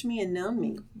 you've searched me and known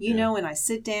me. You know when I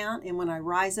sit down and when I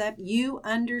rise up, you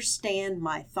understand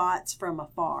my thoughts from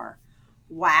afar.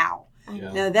 Wow.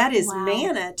 Now that is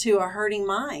manna to a hurting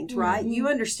mind, right? You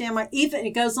understand even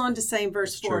it goes on to say in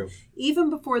verse 4,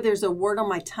 even before there's a word on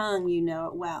my tongue, you know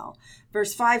it well.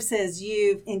 Verse 5 says,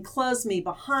 you've enclosed me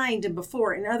behind and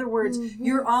before. In other words,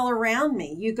 you're all around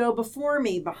me. You go before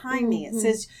me, behind me. It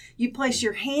says, you place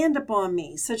your hand upon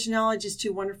me. Such knowledge is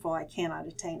too wonderful, I cannot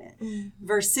attain it.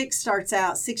 Verse 6 starts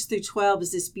out, 6 through 12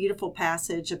 is this beautiful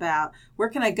passage about where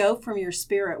can I go from your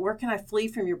spirit? Where can I flee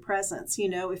from your presence?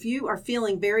 If you are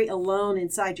feeling very alone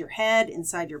inside your head,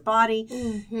 inside your body,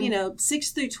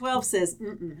 6 through 12 says,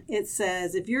 it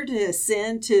says, if you're to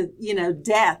ascend to,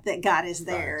 death, that God is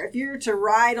there. Right. If you're to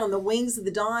ride on the wings of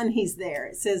the dawn, he's there.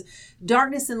 It says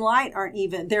darkness and light aren't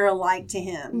even, they're alike to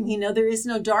him. There is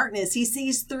no darkness. He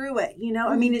sees through it.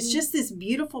 It's just this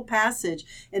beautiful passage.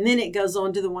 And then it goes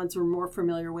on to the ones we're more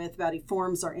familiar with about he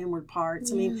forms our inward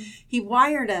parts. He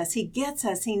wired us. He gets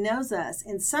us. He knows us.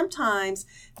 And sometimes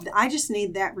I just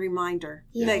need that reminder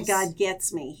that God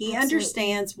gets me. He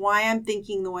understands why I'm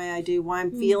thinking the way I do, why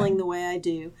I'm feeling the way I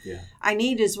do. I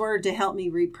need his word to help me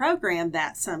reprogram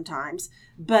that sometimes.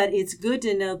 But it's good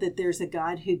to know that there's a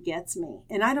God who gets me.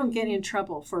 And I don't get in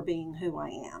trouble for being who I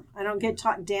am. I don't get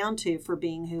talked down to for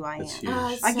being who I That's am.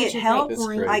 huge. I get help.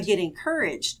 great. I get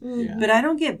encouraged. Yeah. But I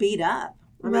don't get beat up.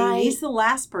 I mean, Right. he's the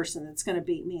last person that's going to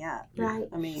beat me up. Right.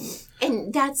 I mean,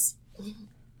 And that's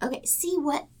okay. See,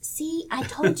 I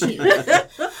told you.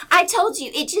 I told you.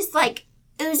 It just like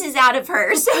oozes out of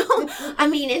her. So, I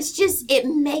mean, it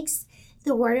makes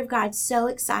the Word of God so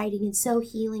exciting and so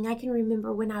healing. I can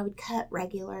remember when I would cut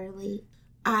regularly,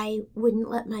 I wouldn't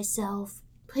let myself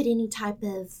put any type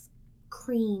of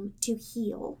cream to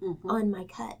heal on my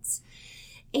cuts.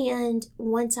 And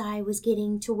once I was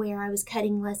getting to where I was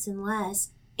cutting less and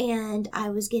less, and I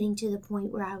was getting to the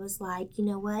point where I was like, you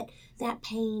know what, that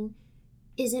pain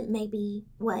isn't maybe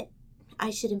what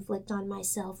I should inflict on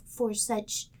myself for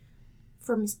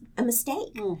a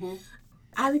mistake.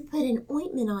 I would put an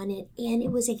ointment on it, and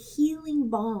it was a healing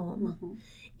balm,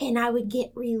 and I would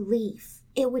get relief.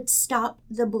 It would stop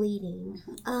the bleeding,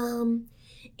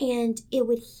 and it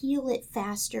would heal it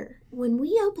faster. When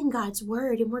we open God's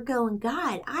Word and we're going,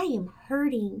 God, I am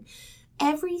hurting.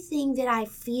 Everything that I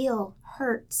feel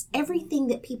hurts. Everything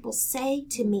that people say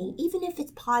to me, even if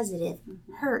it's positive,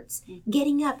 hurts.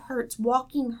 Getting up hurts.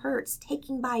 Walking hurts.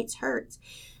 Taking bites hurts.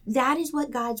 That is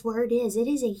what God's Word is. It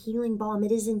is a healing balm.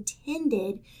 It is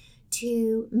intended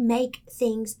to make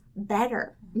things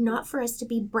better, not for us to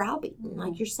be browbeaten,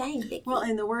 like you're saying, Vicki. well,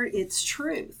 in the Word, it's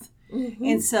truth.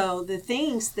 And so the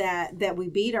things that we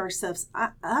beat ourselves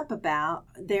up about,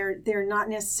 they're not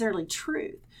necessarily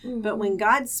truth. But when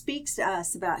God speaks to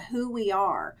us about who we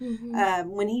are,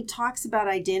 when he talks about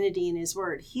identity in his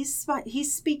Word, he's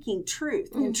speaking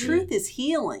truth. And truth is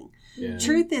healing. Yeah.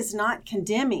 Truth is not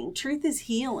condemning. Truth is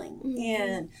healing.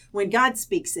 And when God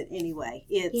speaks it anyway,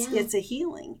 it's a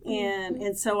healing.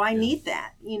 And so I need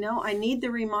that. I need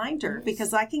the reminder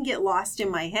because I can get lost in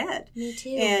my head. Me too.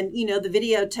 And, the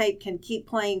videotape can keep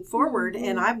playing forward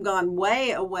and I've gone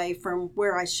way away from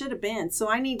where I should have been. So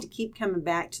I need to keep coming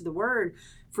back to the Word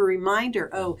for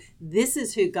reminder, this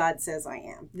is who God says I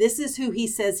am. This is who he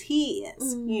says he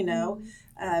is,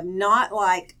 not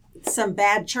like some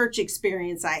bad church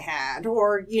experience I had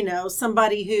or,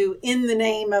 somebody who in the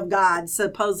name of God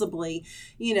supposedly,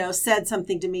 said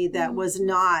something to me that was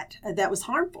that was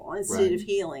harmful instead of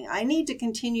healing. I need to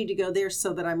continue to go there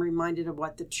so that I'm reminded of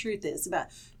what the truth is about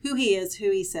who he is,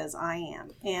 who he says I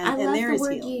am. I love there the is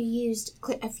word healing. you used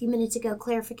a few minutes ago,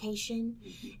 clarification.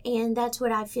 And that's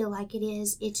what I feel like it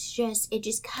is. It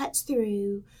just cuts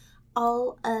through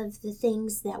all of the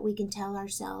things that we can tell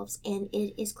ourselves, and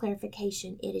it is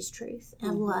clarification. It is truth.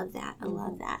 I love that. I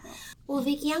love that. Well,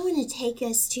 Vicki, I want to take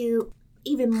us to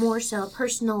even more so a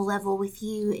personal level with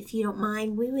you, if you don't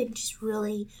mind. We would just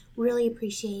really, really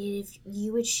appreciate it if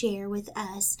you would share with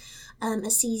us a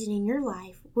season in your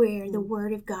life where the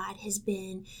Word of God has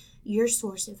been your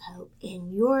source of hope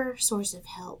and your source of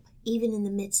help, even in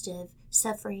the midst of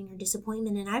suffering or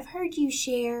disappointment. And I've heard you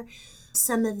share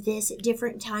some of this at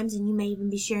different times, and you may even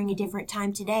be sharing a different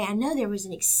time today. I know there was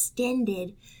an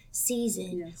extended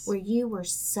season where you were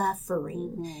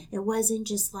suffering. It wasn't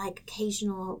just like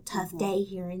occasional tough day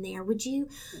here and there. Would you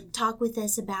talk with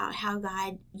us about how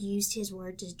God used his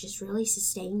Word to just really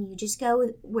sustain you? Just go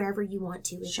wherever you want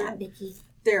to with that, Vicki.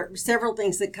 There are several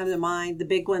things that come to mind. The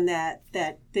big one that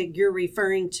you're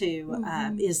referring to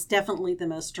is definitely the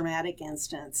most dramatic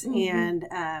instance.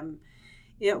 And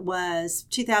it was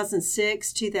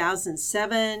 2006,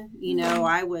 2007.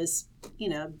 I was,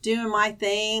 doing my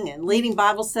thing and leading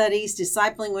Bible studies,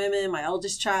 discipling women. My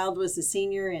oldest child was a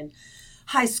senior in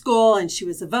high school, and she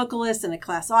was a vocalist and a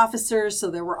class officer. So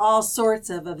there were all sorts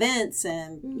of events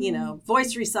and,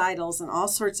 voice recitals and all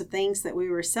sorts of things that we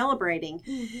were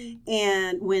celebrating.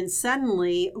 And when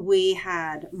suddenly we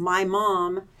had my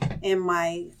mom and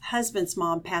my husband's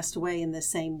mom passed away in the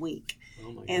same week.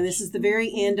 And this is the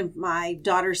very end of my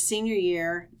daughter's senior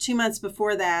year. 2 months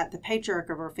before that, the patriarch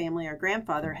of our family, our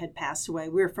grandfather, had passed away.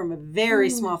 We were from a very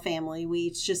small family. We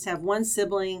each just have one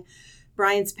sibling.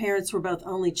 Brian's parents were both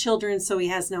only children, so he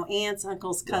has no aunts,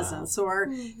 uncles, cousins. So our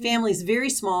family's very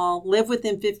small, live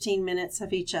within 15 minutes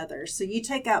of each other. So you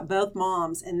take out both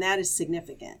moms, and that is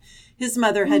significant. His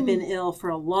mother had been ill for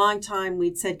a long time.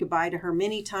 We'd said goodbye to her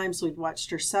many times. We'd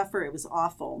watched her suffer. It was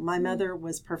awful. My mother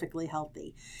was perfectly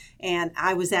healthy. And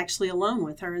I was actually alone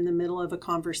with her in the middle of a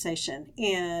conversation.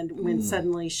 And when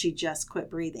suddenly she just quit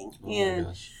breathing.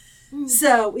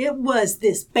 So it was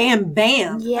this bam,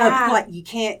 bam of like, you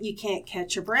can't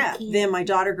catch your breath. Then my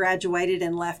daughter graduated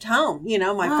and left home.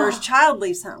 My first child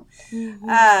leaves home.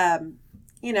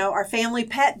 our family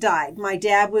pet died. My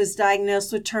dad was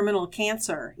diagnosed with terminal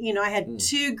cancer. I had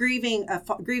two grieving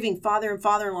father and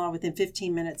father-in-law within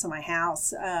 15 minutes of my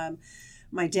house.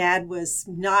 My dad was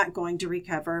not going to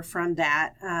recover from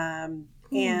that.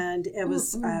 And it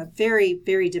was very,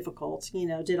 very difficult.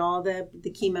 Did all the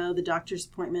chemo, the doctor's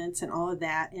appointments, and all of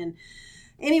that. And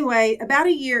anyway, about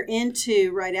a year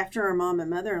into, right after our mom and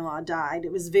mother-in-law died,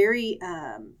 it was very,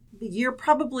 you're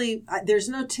probably, there's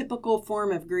no typical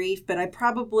form of grief, but I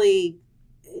probably,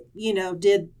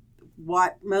 did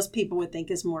what most people would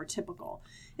think is more typical.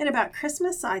 And about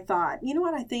Christmas, I thought, you know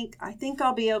what, I think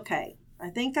I'll be okay. I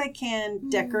think I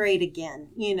can decorate again,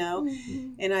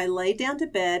 and I laid down to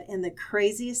bed, and the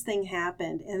craziest thing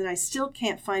happened, and I still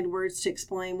can't find words to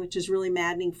explain, which is really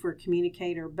maddening for a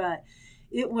communicator, but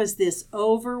it was this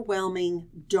overwhelming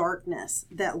darkness,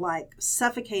 that like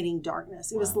suffocating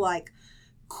darkness. It was like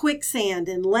quicksand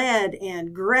and lead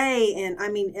and gray, and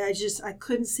I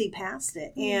couldn't see past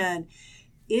it. And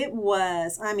it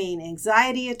was,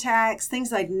 anxiety attacks,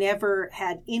 things I'd never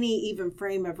had any even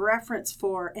frame of reference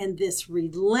for, and this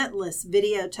relentless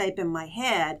videotape in my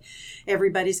head.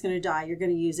 Everybody's going to die. You're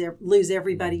going to lose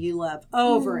everybody you love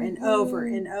over and over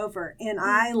and over. And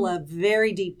I love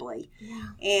very deeply. Yeah.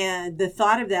 And the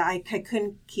thought of that, I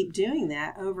couldn't keep doing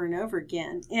that over and over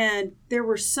again. And there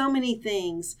were so many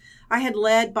things. I had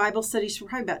led Bible studies for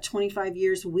probably about 25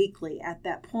 years weekly at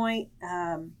that point.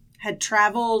 Had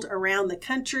traveled around the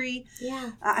country.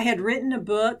 Yeah. I had written a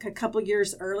book a couple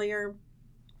years earlier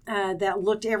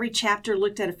that every chapter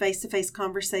looked at a face-to-face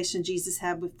conversation Jesus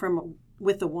had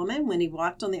with a woman when he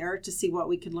walked on the earth to see what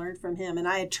we could learn from him. And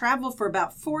I had traveled for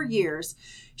about 4 years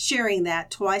sharing that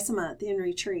twice a month in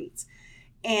retreats.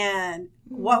 And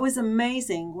what was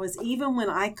amazing was even when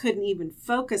I couldn't even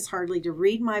focus hardly to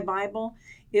read my Bible,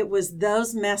 it was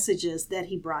those messages that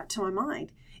he brought to my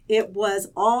mind. It was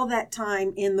all that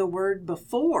time in the Word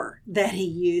before that he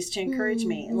used to encourage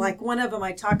me. Like one of them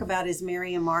I talk about is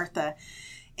Mary and Martha.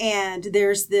 And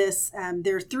there's this,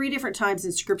 there are 3 different times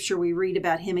in Scripture we read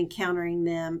about him encountering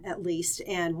them at least.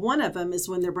 And one of them is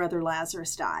when their brother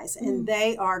Lazarus dies. And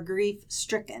they are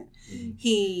grief-stricken.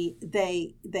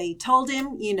 They told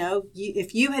him,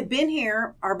 if you had been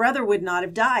here, our brother would not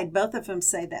have died. Both of them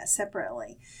say that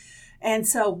separately. And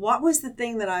so what was the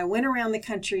thing that I went around the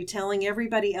country telling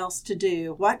everybody else to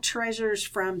do? What treasures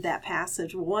from that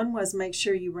passage? One was make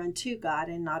sure you run to God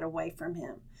and not away from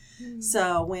him.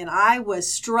 So when I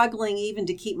was struggling even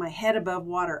to keep my head above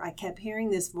water, I kept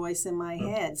hearing this voice in my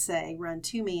head say, run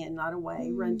to me and not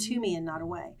away, run to me and not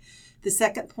away. The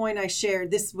second point I shared,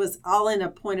 this was all in a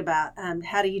point about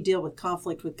how do you deal with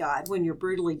conflict with God when you're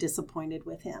brutally disappointed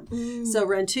with him. So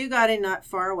run to God and not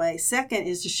far away. Second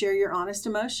is to share your honest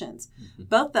emotions.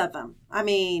 Both of them.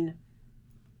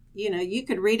 You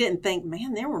could read it and think,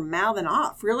 man, they were mouthing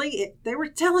off. Really? They were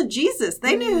telling Jesus.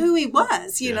 They knew who he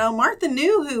was. You know, Martha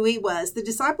knew who he was. The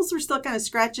disciples were still kind of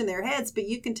scratching their heads, but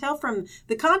you can tell from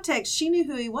the context, she knew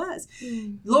who he was.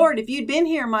 Lord, if you'd been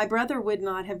here, my brother would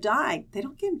not have died. They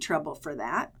don't get in trouble for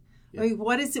that. I mean,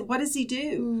 what does he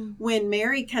do? When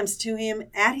Mary comes to him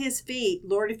at his feet,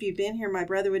 Lord, if you'd been here, my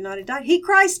brother would not have died. He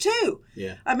cries too.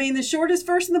 Yeah. I mean, the shortest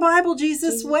verse in the Bible,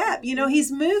 Jesus wept.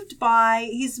 He's moved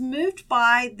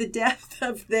by the depth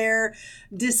of their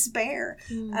despair.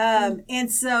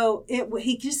 And so it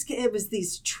was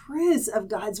these truths of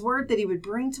God's word that he would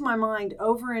bring to my mind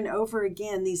over and over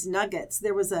again, these nuggets.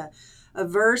 There was a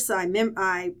verse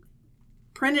I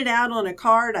printed out on a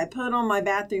card, I put on my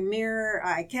bathroom mirror,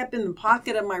 I kept in the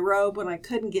pocket of my robe when I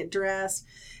couldn't get dressed,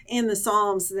 in the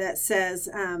Psalms that says,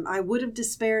 I would have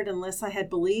despaired unless I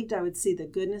had believed I would see the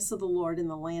goodness of the Lord in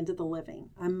the land of the living.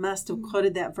 I must have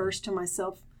quoted that verse to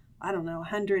myself, I don't know,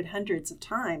 hundreds of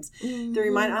times. The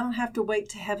reminder, I don't have to wait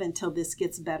to heaven till this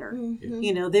gets better.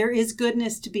 There is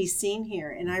goodness to be seen here.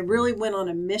 And I really went on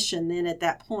a mission then at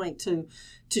that point to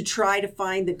try to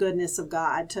find the goodness of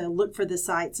God, to look for the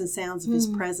sights and sounds of his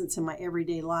presence in my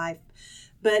everyday life.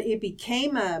 But it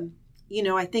became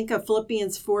I think of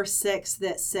Philippians 4:6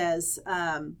 that says,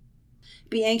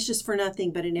 be anxious for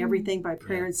nothing, but in everything by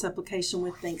prayer and supplication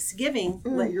with thanksgiving,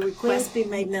 let your requests be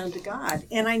made known to God.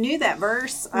 And I knew that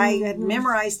verse. I had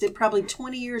memorized it probably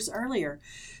 20 years earlier.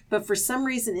 But for some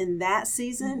reason in that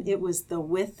season, it was the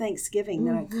with thanksgiving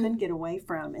that I couldn't get away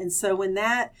from. And so when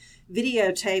that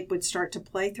videotape would start to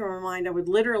play through my mind, I would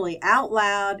literally out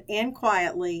loud and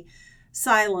quietly,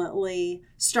 silently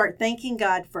start thanking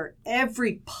God for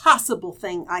every possible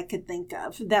thing I could think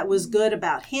of that was good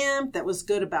about him, that was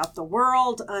good about the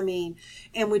world. I mean,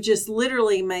 and would just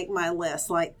literally make my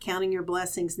list, like counting your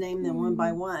blessings, name them one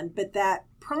by one. But that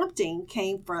prompting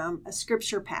came from a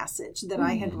scripture passage that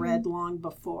I had read long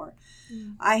before.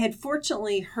 I had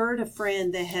fortunately heard a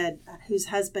friend whose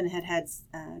husband had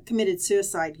committed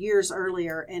suicide years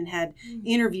earlier and had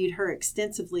interviewed her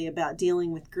extensively about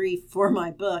dealing with grief for my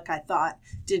book. I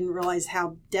didn't realize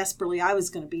how desperately I was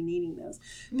going to be needing those.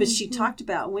 But she talked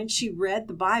about when she read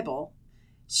the Bible,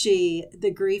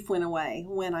 the grief went away.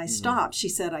 When I stopped, she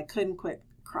said I couldn't quit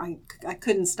crying. I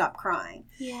couldn't stop crying.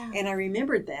 Yeah. And I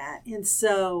remembered that. And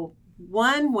so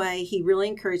one way he really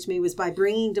encouraged me was by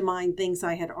bringing to mind things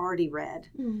I had already read,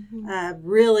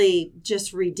 really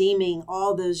just redeeming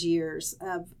all those years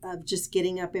of just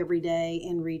getting up every day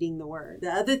and reading the Word.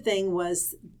 The other thing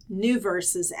was new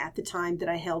verses at the time that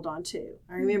I held on to.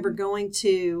 I remember going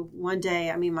to one day,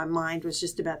 I mean, my mind was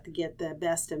just about to get the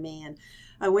best of me, and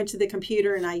I went to the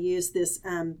computer and I used this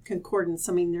concordance.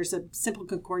 I mean, there's a simple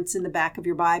concordance in the back of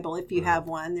your Bible if you have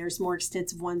one. There's more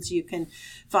extensive ones you can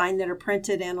find that are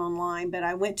printed and online. But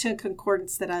I went to a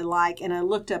concordance that I like, and I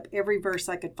looked up every verse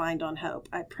I could find on Hope.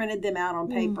 I printed them out on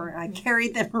paper, and I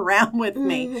carried them around with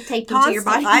me. Taped them to your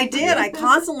body. I did. I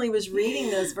constantly was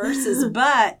reading those verses,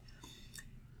 but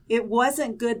it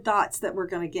wasn't good thoughts that were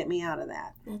going to get me out of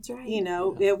that. That's right. You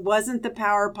know, it wasn't the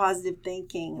power of positive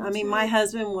thinking. That's I mean, right. my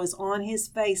husband was on his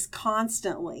face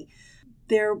constantly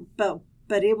there, but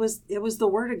it was the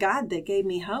Word of God that gave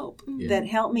me hope, that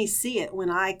helped me see it when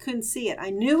I couldn't see it. I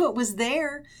knew it was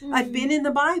there. I'd been in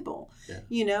the Bible. Yeah.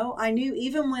 You know, I knew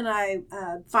even when I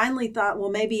finally thought, well,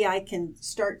 maybe I can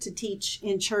start to teach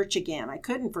in church again. I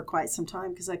couldn't for quite some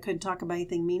time because I couldn't talk about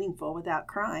anything meaningful without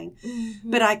crying.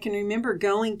 But I can remember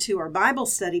going to our Bible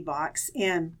study box,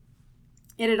 and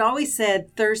it had always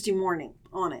said Thursday morning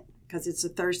on it, because it's a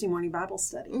Thursday morning Bible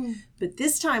study. But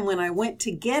this time when I went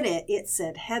to get it, it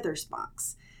said Heather's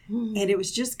box. And it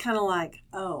was just kind of like,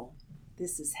 oh,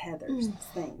 this is Heather's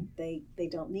thing. They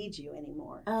don't need you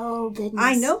anymore. Oh, goodness.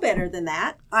 I know better than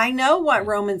that. I know what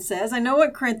Romans says. I know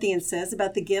what Corinthians says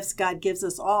about the gifts God gives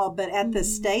us all. But at the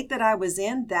state that I was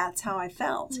in, that's how I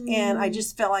felt. And I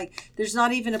just felt like there's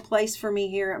not even a place for me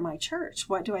here at my church.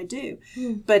 What do I do?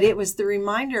 But it was the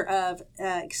reminder of,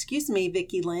 excuse me,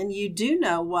 Vicki Lynn, you do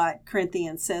know what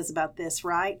Corinthians says about this,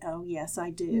 right? Oh, yes, I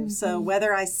do. So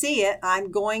whether I see it, I'm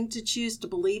going to choose to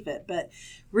believe it. But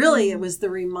really, it was the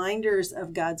reminders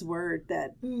of God's Word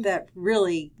that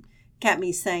really kept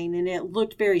me sane. And it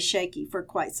looked very shaky for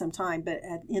quite some time, but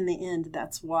in the end,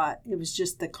 that's what it was.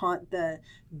 Just the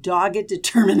dogged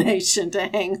determination to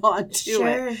hang on to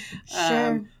it.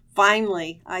 Sure.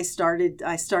 Finally, I started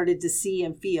to see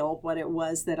and feel what it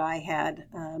was that I had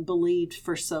believed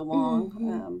for so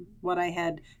long, what I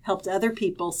had helped other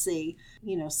people see.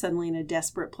 You know, suddenly in a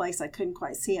desperate place, I couldn't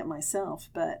quite see it myself,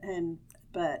 but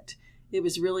it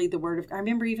was really the Word of God. I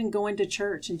remember even going to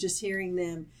church and just hearing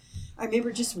them. I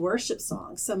remember just worship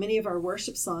songs. So many of our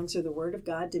worship songs are the Word of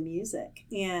God to music.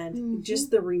 And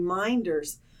just the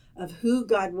reminders of who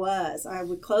God was. I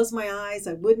would close my eyes.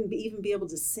 I wouldn't even be able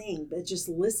to sing, but just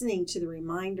listening to the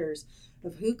reminders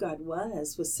of who God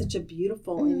was such a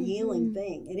beautiful and healing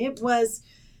thing. And it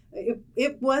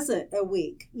wasn't a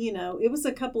week, you know, it was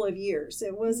a couple of years.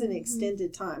 It was an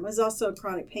extended time. I was also a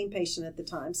chronic pain patient at the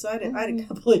time. So I had a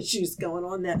couple of issues going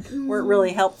on that weren't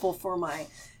really helpful for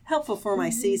my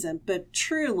season. But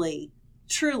truly,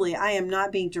 I am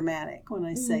not being dramatic when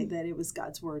I say that it was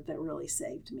God's Word that really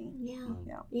saved me.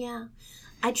 Yeah.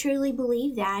 I truly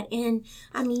believe that. And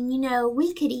I mean, you know,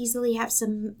 we could easily have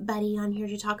somebody on here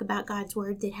to talk about God's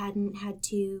Word that hadn't had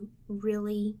to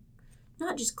really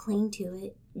not just cling to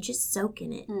it, just soak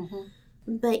in it.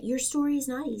 But your story is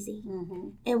not easy.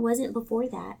 It wasn't before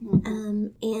that.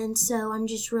 And so I'm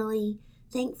just really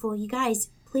thankful. You guys,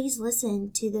 please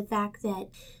listen to the fact that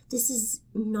this is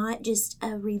not just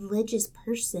a religious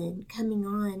person coming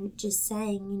on just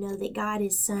saying, you know, that God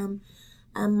is some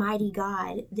mighty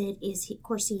God that is, of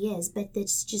course he is, but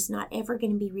that's just not ever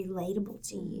going to be relatable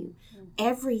to you.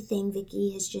 Everything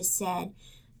Vicki has just said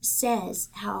says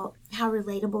how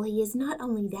relatable he is. Not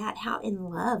only that, how in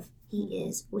love he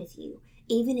is with you.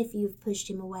 Even if you've pushed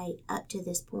him away up to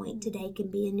this point, today can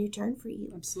be a new turn for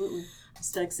you. Absolutely.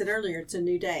 As Doug said earlier, it's a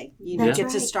new day. You That's get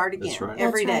right. to start again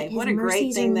every That's day. right. What His a great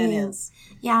mercies thing are that new. is.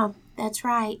 Yeah, that's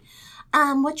right.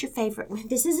 What's your favorite one?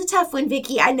 This is a tough one,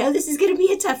 Vicki. I know this is going to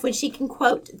be a tough one. She can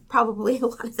quote probably a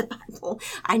lot of the Bible.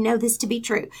 I know this to be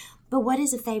true. But what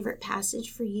is a favorite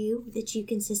passage for you that you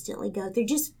consistently go through?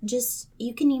 Just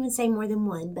you can even say more than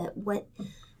one, but what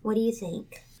do you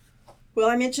think? Well,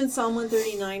 I mentioned Psalm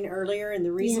 139 earlier, and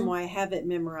the reason Yeah. why I have it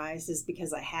memorized is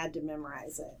because I had to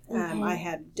memorize it. Okay. I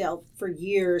had dealt for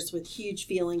years with huge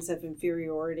feelings of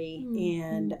inferiority, Mhm.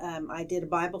 and I did a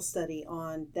Bible study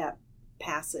on that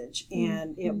passage,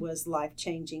 and it was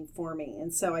life-changing for me.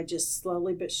 And so I just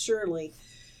slowly but surely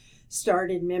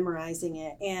started memorizing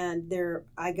it, and there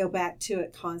I go back to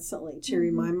it constantly to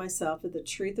remind myself of the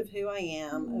truth of who I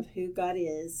am, of who God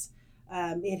is.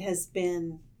 It has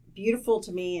been beautiful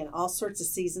to me in all sorts of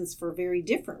seasons for very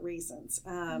different reasons.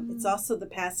 It's also the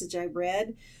passage I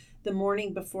read the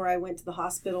morning before I went to the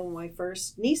hospital when my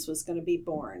first niece was going to be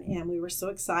born, and we were so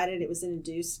excited. It was an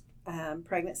induced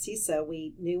pregnancy, so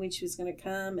we knew when she was going to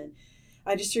come. And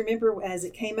I just remember as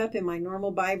it came up in my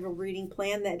normal Bible reading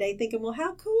plan that day, thinking, well,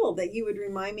 how cool that you would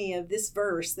remind me of this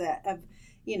verse, that of,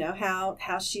 you know, how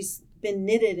she's been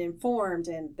knitted and formed,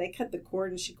 and they cut the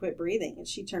cord and she quit breathing and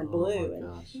she turned blue,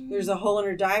 and there's a hole in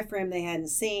her diaphragm they hadn't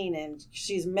seen, and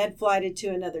she's med flighted to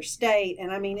another state,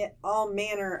 and I mean, all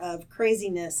manner of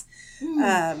craziness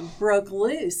broke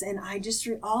loose. And I just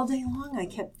all day long I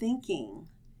kept thinking,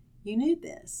 you knew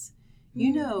this,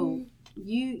 you know,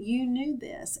 you knew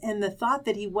this. And the thought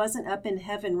that he wasn't up in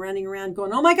heaven running around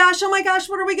going, oh my gosh,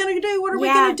 what are we going to do, what are we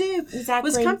going to do, exactly.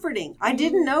 was comforting. I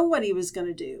didn't know what he was going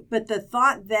to do, but the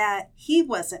thought that he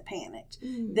wasn't panicked,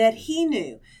 that he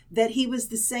knew that he was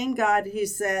the same God who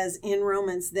says in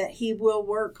Romans that he will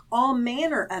work all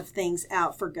manner of things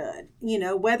out for good, you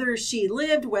know, whether she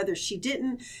lived, whether she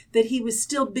didn't, that he was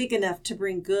still big enough to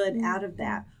bring good out of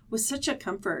that, was such a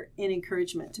comfort and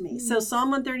encouragement to me. So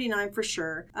Psalm 139 for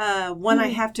sure. One I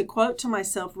have to quote to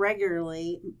myself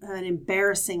regularly, an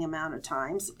embarrassing amount of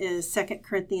times, is 2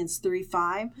 Corinthians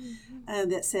 3:5,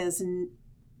 that says,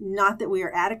 not that we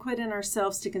are adequate in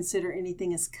ourselves to consider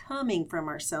anything as coming from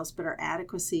ourselves, but our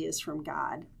adequacy is from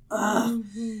God.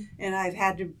 And I've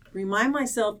had to remind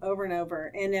myself over and over.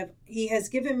 And if he has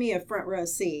given me a front row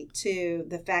seat to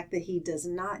the fact that he does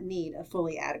not need a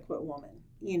fully adequate woman.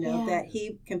 You know, that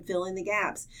he can fill in the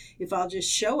gaps. If I'll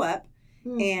just show up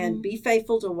and be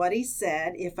faithful to what he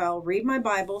said, if I'll read my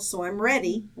Bible so I'm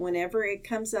ready whenever it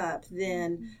comes up,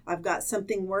 then I've got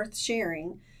something worth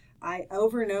sharing.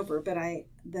 Over and over, but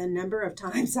the number of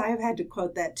times I have had to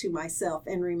quote that to myself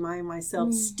and remind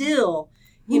myself still,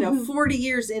 40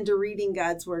 years into reading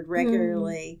God's word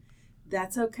regularly,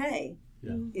 that's okay.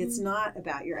 Yeah. It's not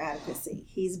about your adequacy.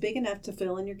 He's big enough to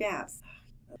fill in your gaps.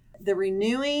 The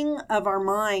renewing of our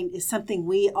mind is something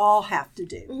we all have to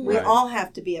do. We all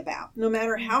have to be about, no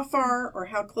matter how far or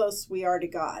how close we are to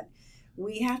God.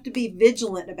 We have to be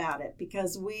vigilant about it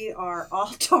because we are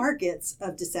all targets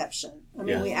of deception. I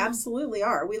mean, we absolutely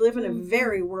are. We live in a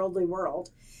very worldly world,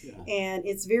 and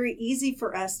it's very easy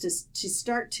for us to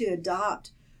start to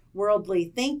adopt worldly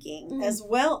thinking as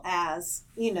well as,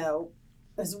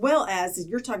 as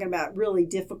you're talking about really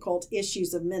difficult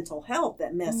issues of mental health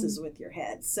that messes with your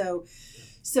head. So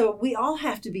we all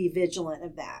have to be vigilant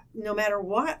of that, no matter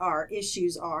what our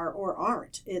issues are or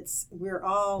aren't. We're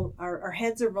all, our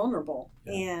heads are vulnerable,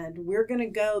 and we're going to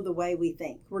go the way we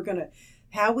think.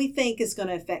 How we think is going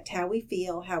to affect how we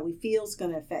feel is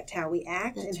going to affect how we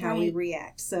act. That's and how we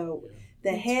react. So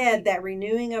the head, that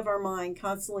renewing of our mind,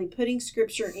 constantly putting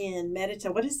scripture in,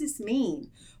 meditate. What does this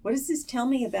mean? What does this tell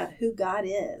me about who God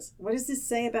is? What does this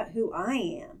say about who I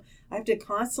am? I have to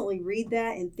constantly read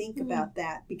that and think about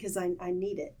that because I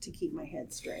need it to keep my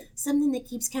head straight. Something that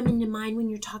keeps coming to mind when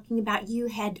you're talking about you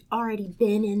had already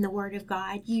been in the Word of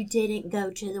God. You didn't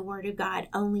go to the Word of God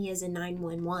only as a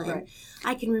 911. Right.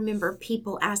 I can remember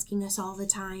people asking us all the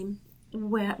time,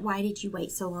 why did you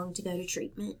wait so long to go to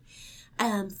treatment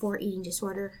for eating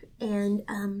disorder?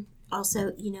 And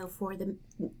also, for the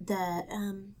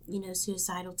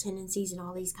suicidal tendencies and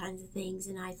all these kinds of things.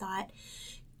 And I thought,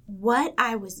 what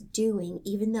I was doing,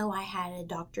 even though I had a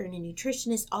doctor and a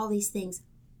nutritionist, all these things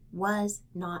was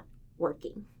not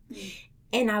working.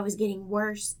 And I was getting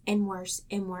worse and worse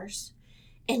and worse.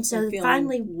 And so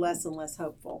finally less and less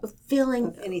hopeful. Feeling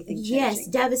of anything changing. Yes,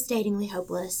 devastatingly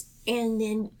hopeless. And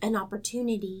then an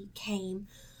opportunity came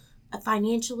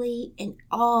financially, and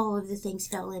all of the things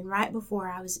fell in right before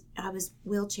I was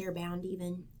wheelchair bound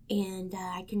even. And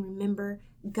I can remember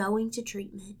going to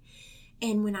treatment.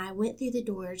 And when I went through the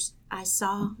doors, I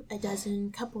saw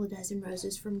couple of dozen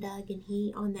roses from Doug, and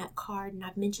he, on that card, and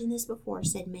I've mentioned this before,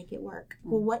 said, make it work.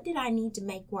 Well, what did I need to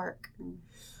make work?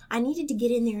 I needed to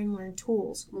get in there and learn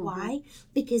tools. Why?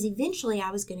 Because eventually I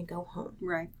was going to go home.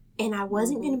 Right. And I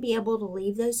wasn't going to be able to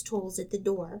leave those tools at the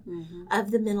door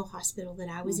of the mental hospital that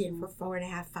I was in for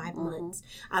 4.5, 5 months.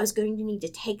 I was going to need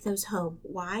to take those home.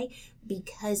 Why?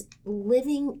 Because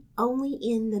living only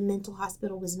in the mental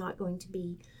hospital was not going to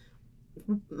be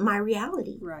my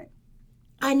reality. Right.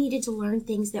 I needed to learn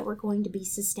things that were going to be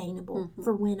sustainable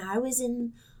for when I was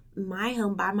in my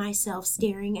home by myself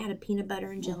staring at a peanut butter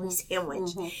and jelly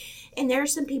sandwich. And there are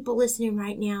some people listening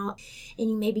right now, and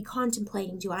you may be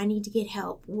contemplating, do I need to get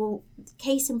help? Well,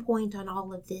 case in point on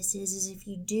all of this is if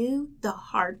you do the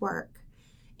hard work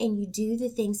and you do the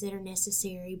things that are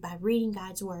necessary by reading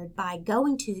God's word, by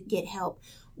going to get help,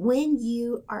 when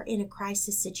you are in a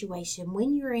crisis situation,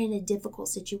 when you're in a difficult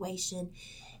situation,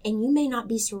 and you may not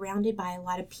be surrounded by a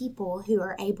lot of people who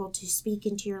are able to speak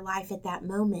into your life at that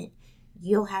moment,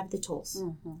 you'll have the tools.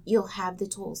 You'll have the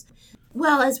tools.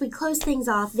 Well, as we close things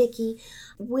off, Vicki,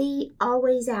 we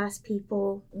always ask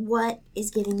people what is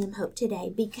giving them hope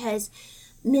today, because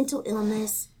mental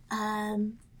illness,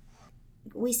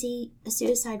 we see a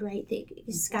suicide rate that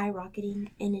is skyrocketing,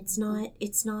 and it's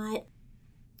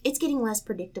getting less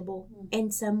predictable in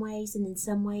some ways, and in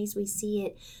some ways we see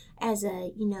it as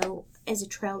a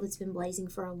trail that's been blazing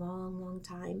for a long, long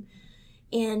time.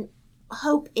 And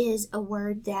hope is a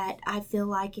word that I feel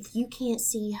like if you can't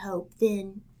see hope,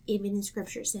 then even in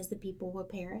Scripture it says the people will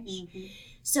perish.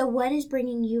 So what is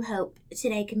bringing you hope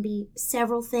today can be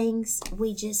several things.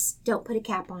 We just don't put a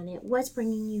cap on it. What's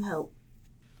bringing you hope?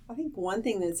 I think one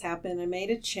thing that's happened, I made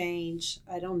a change.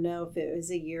 I don't know if it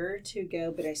was a year or two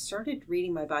ago, but I started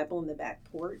reading my Bible in the back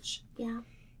porch. Yeah.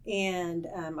 And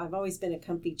I've always been a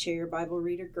comfy chair Bible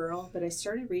reader girl, but I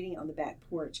started reading on the back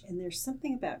porch. And there's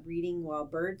something about reading while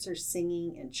birds are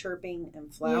singing and chirping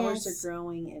and flowers are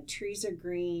growing and trees are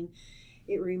green.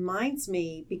 It reminds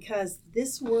me, because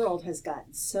this world has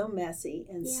gotten so messy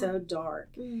and so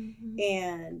dark.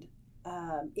 And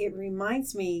it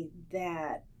reminds me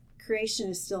that creation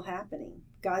is still happening.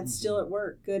 God's still at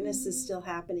work. Goodness is still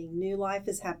happening. New life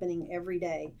is happening every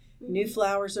day. New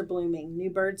flowers are blooming.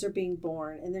 New birds are being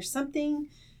born. And there's something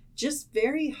just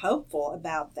very hopeful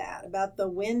about that, about the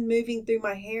wind moving through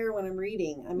my hair when I'm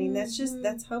reading. I mean,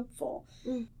 that's hopeful.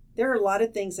 There are a lot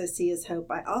of things I see as hope.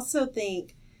 I also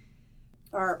think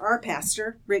our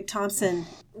pastor, Rick Thompson,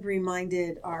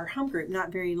 reminded our home group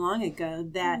not very long ago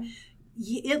that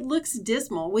it looks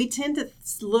dismal. We tend to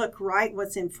look right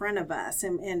what's in front of us,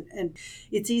 and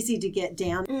it's easy to get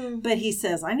down. But he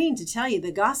says, I need to tell you,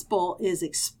 the gospel is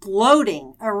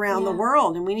exploding around the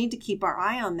world, and we need to keep our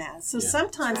eye on that. So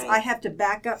sometimes I have to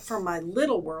back up from my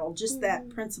little world, just that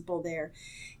principle there.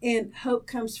 And hope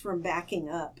comes from backing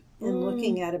up and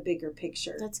looking at a bigger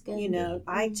picture. That's good. You know,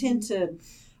 I tend to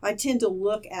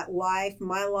look at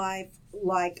my life,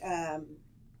 like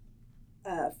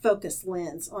focus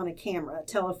lens on a camera, a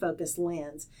telefocus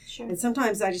lens. And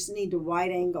sometimes I just need to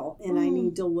wide angle, and I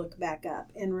need to look back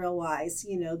up and realize,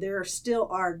 there still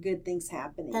are good things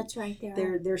happening. That's right.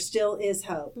 There still is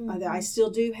hope. I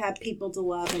still do have people to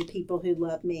love and people who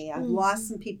love me. I've lost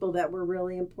some people that were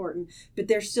really important, but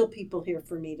there's still people here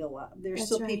for me to love. There's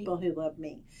still people who love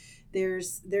me.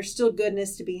 There's still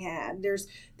goodness to be had.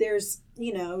 There's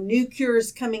new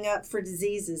cures coming up for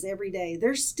diseases every day.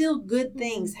 There's still good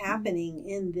things happening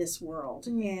in this world,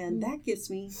 and that gives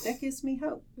me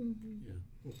hope. Yeah.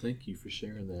 Well, thank you for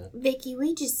sharing that, Vicki.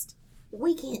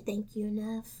 We can't thank you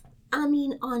enough. I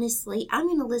mean, honestly, I'm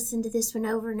going to listen to this one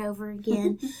over and over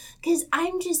again because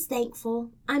I'm just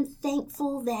thankful. I'm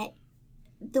thankful that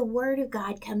the Word of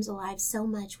God comes alive so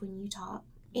much when you talk.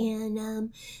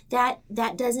 And that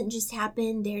doesn't just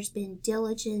happen. There's been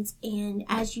diligence, and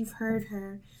as you've heard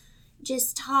her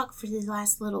just talk for the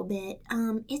last little bit,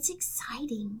 it's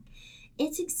exciting.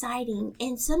 It's exciting.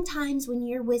 And sometimes when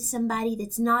you're with somebody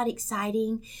that's not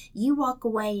exciting, you walk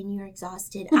away and you're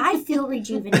exhausted. I feel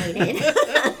rejuvenated.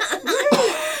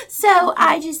 So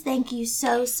I just thank you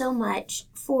so, so much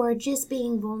for just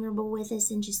being vulnerable with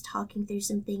us and just talking through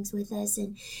some things with us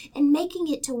and making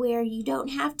it to where you don't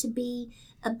have to be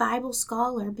a Bible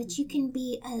scholar, but you can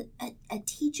be a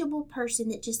teachable person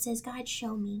that just says, God,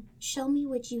 show me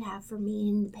what you have for me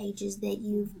in the pages that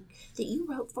you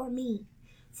wrote for me.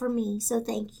 So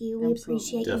thank you. We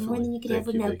appreciate you more than you could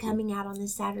ever know, Vicki, coming out on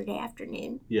this Saturday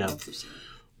afternoon. Yeah.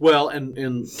 Well,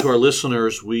 and to our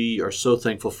listeners, we are so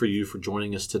thankful for you for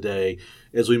joining us today.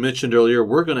 As we mentioned earlier,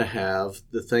 we're going to have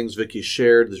the things Vicki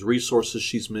shared, the resources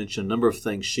she's mentioned, a number of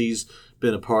things she's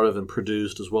been a part of and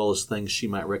produced, as well as things she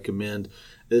might recommend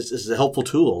as helpful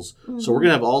tools. So we're going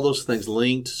to have all those things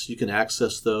linked so you can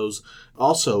access those.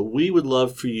 Also, we would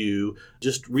love for you,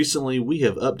 just recently we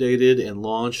have updated and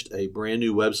launched a brand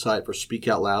new website for Speak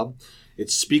Out Loud.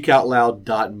 It's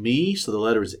speakoutloud.me, so the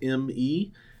letter is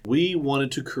M-E. We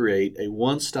wanted to create a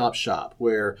one-stop shop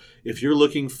where if you're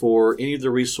looking for any of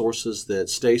the resources that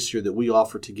Stacey or that we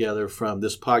offer together, from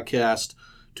this podcast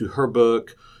to her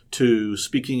book to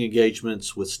speaking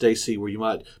engagements with Stacy, where you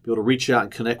might be able to reach out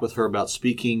and connect with her about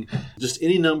speaking, just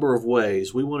any number of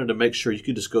ways. We wanted to make sure you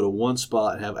could just go to one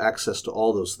spot and have access to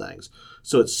all those things.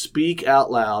 So it's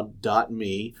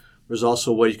speakoutloud.me. There's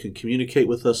also a way you can communicate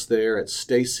with us there at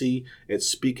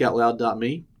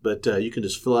stacy@speakoutloud.me. But you can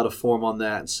just fill out a form on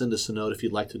that and send us a note if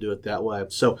you'd like to do it that way.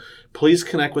 So please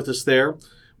connect with us there.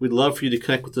 We'd love for you to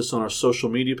connect with us on our social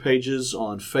media pages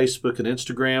on Facebook and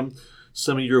Instagram.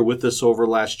 Some of you are with us over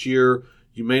last year.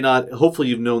 You may not, hopefully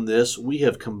you've known this. We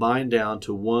have combined down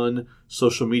to one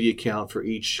social media account for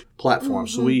each platform.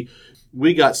 So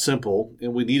we got simple,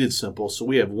 and we needed simple. So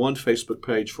we have one Facebook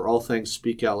page for all things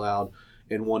Speak Out Loud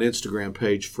and one Instagram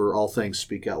page for all things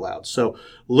Speak Out Loud. So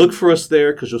look for us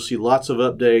there, because you'll see lots of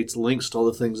updates, links to all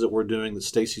the things that we're doing, that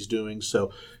Stacy's doing.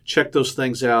 So check those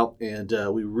things out, and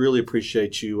we really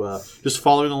appreciate you just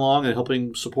following along and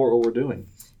helping support what we're doing.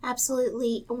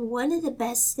 Absolutely. One of the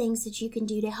best things that you can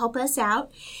do to help us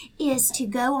out is to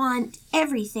go on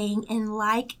everything and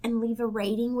like and leave a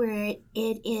rating where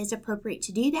it is appropriate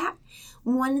to do that.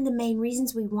 One of the main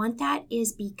reasons we want that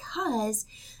is because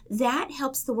that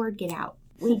helps the word get out.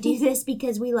 We do this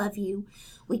because we love you.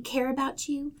 We care about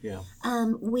you. Yeah.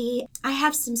 I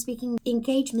have some speaking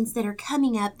engagements that are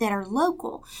coming up that are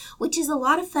local, which is a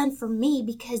lot of fun for me,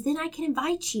 because then I can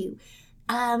invite you.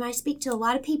 I speak to a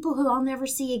lot of people who I'll never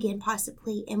see again,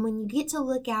 possibly. And when you get to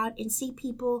look out and see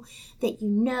people that you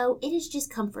know, it is just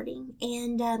comforting.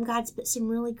 And God's put some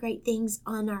really great things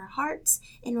on our hearts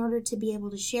in order to be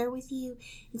able to share with you.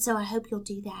 And so I hope you'll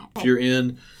do that. If you're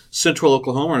in Central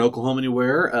Oklahoma or in Oklahoma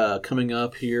anywhere, coming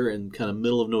up here in kind of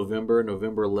middle of November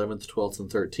 11th, 12th, and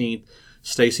 13th,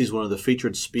 Stacy's one of the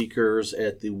featured speakers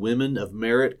at the Women of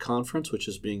Merit Conference, which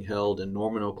is being held in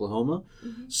Norman, Oklahoma.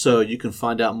 Mm-hmm. So you can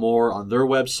find out more on their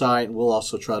website, and we'll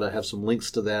also try to have some links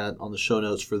to that on the show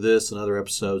notes for this and other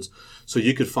episodes. So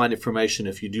you could find information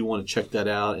if you do want to check that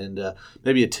out and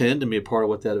maybe attend and be a part of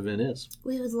what that event is.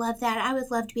 We would love that. I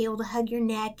would love to be able to hug your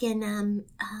neck, and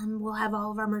we'll have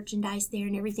all of our merchandise there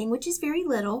and everything, which is very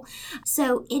little.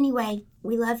 So anyway,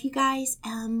 we love you guys.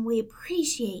 We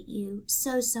appreciate you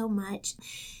so, so much.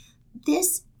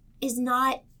 This is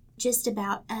not just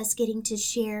about us getting to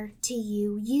share to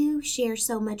you. You share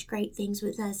so much great things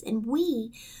with us, and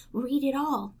we read it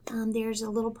all. There's a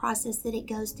little process that it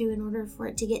goes through in order for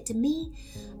it to get to me,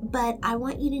 but I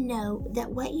want you to know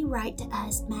that what you write to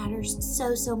us matters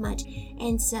so, so much,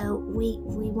 and so we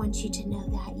want you to know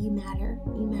that you matter.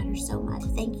 You matter so much.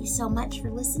 Thank you so much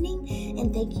for listening,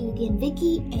 and thank you again,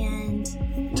 Vicki, and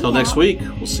until next week,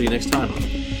 we'll see you next time.